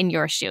walking in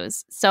your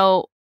shoes.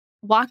 So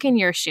walk in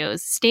your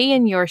shoes, stay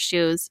in your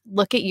shoes,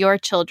 look at your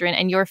children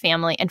and your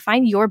family and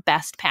find your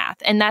best path.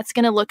 And that's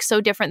going to look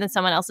so different than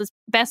someone else's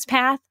best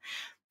path.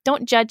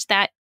 Don't judge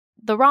that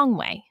the wrong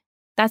way.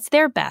 That's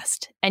their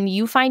best and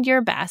you find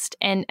your best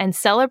and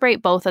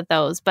celebrate both of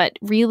those, but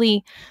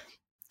really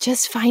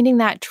just finding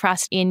that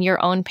trust in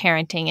your own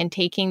parenting and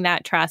taking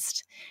that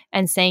trust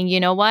and saying, you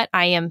know what,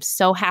 I am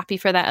so happy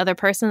for that other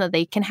person that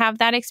they can have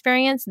that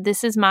experience.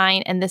 This is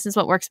mine and this is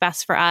what works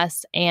best for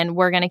us. And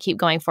we're going to keep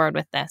going forward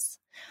with this.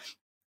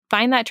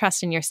 Find that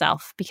trust in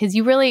yourself because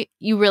you really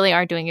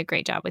are doing a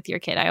great job with your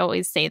kid. I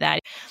always say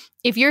that.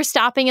 If you're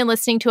stopping and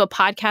listening to a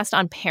podcast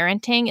on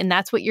parenting and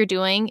that's what you're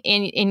doing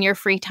in your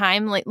free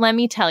time, let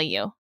me tell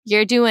you,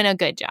 you're doing a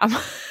good job.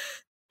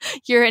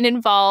 You're an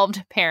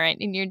involved parent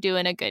and you're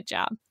doing a good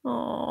job.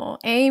 Oh,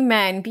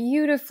 amen.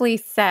 Beautifully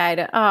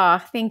said. Oh,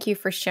 thank you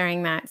for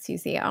sharing that,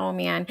 Susie. Oh,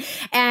 man.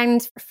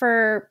 And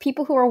for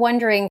people who are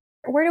wondering,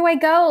 where do I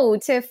go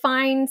to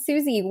find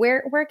Susie?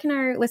 Where can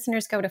our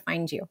listeners go to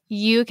find you?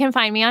 You can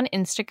find me on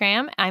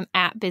Instagram. I'm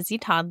at Busy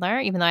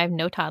Toddler, even though I have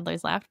no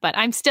toddlers left, but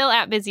I'm still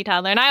at Busy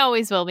Toddler and I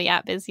always will be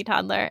at Busy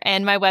Toddler.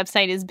 And my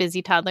website is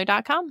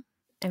busytoddler.com.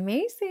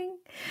 Amazing.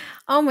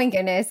 Oh my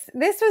goodness.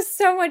 This was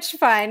so much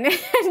fun.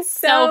 And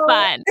so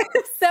fun.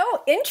 So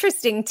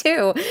interesting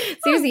too.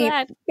 Susie,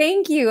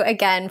 thank you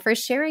again for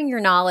sharing your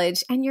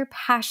knowledge and your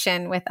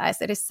passion with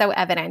us. It is so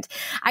evident.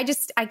 I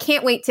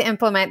can't wait to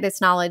implement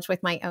this knowledge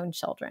with my own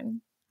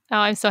children. Oh,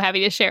 I'm so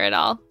happy to share it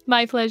all.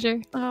 My pleasure.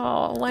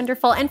 Oh,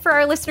 wonderful. And for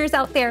our listeners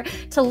out there,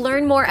 to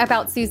learn more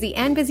about Susie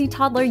and Busy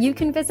Toddler, you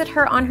can visit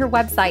her on her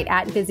website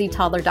at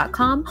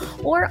busytoddler.com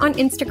or on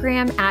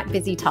Instagram at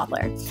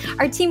busytoddler.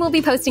 Our team will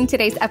be posting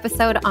today's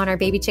episode on our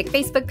Baby Chick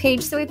Facebook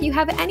page. So if you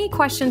have any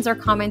questions or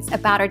comments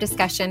about our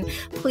discussion,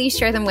 please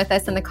share them with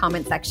us in the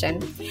comment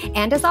section.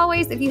 And as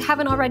always, if you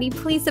haven't already,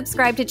 please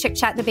subscribe to Chick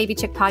Chat, the Baby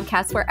Chick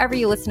podcast, wherever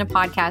you listen to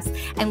podcasts,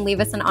 and leave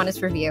us an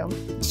honest review.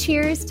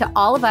 Cheers to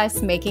all of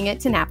us making it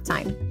to nap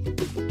time.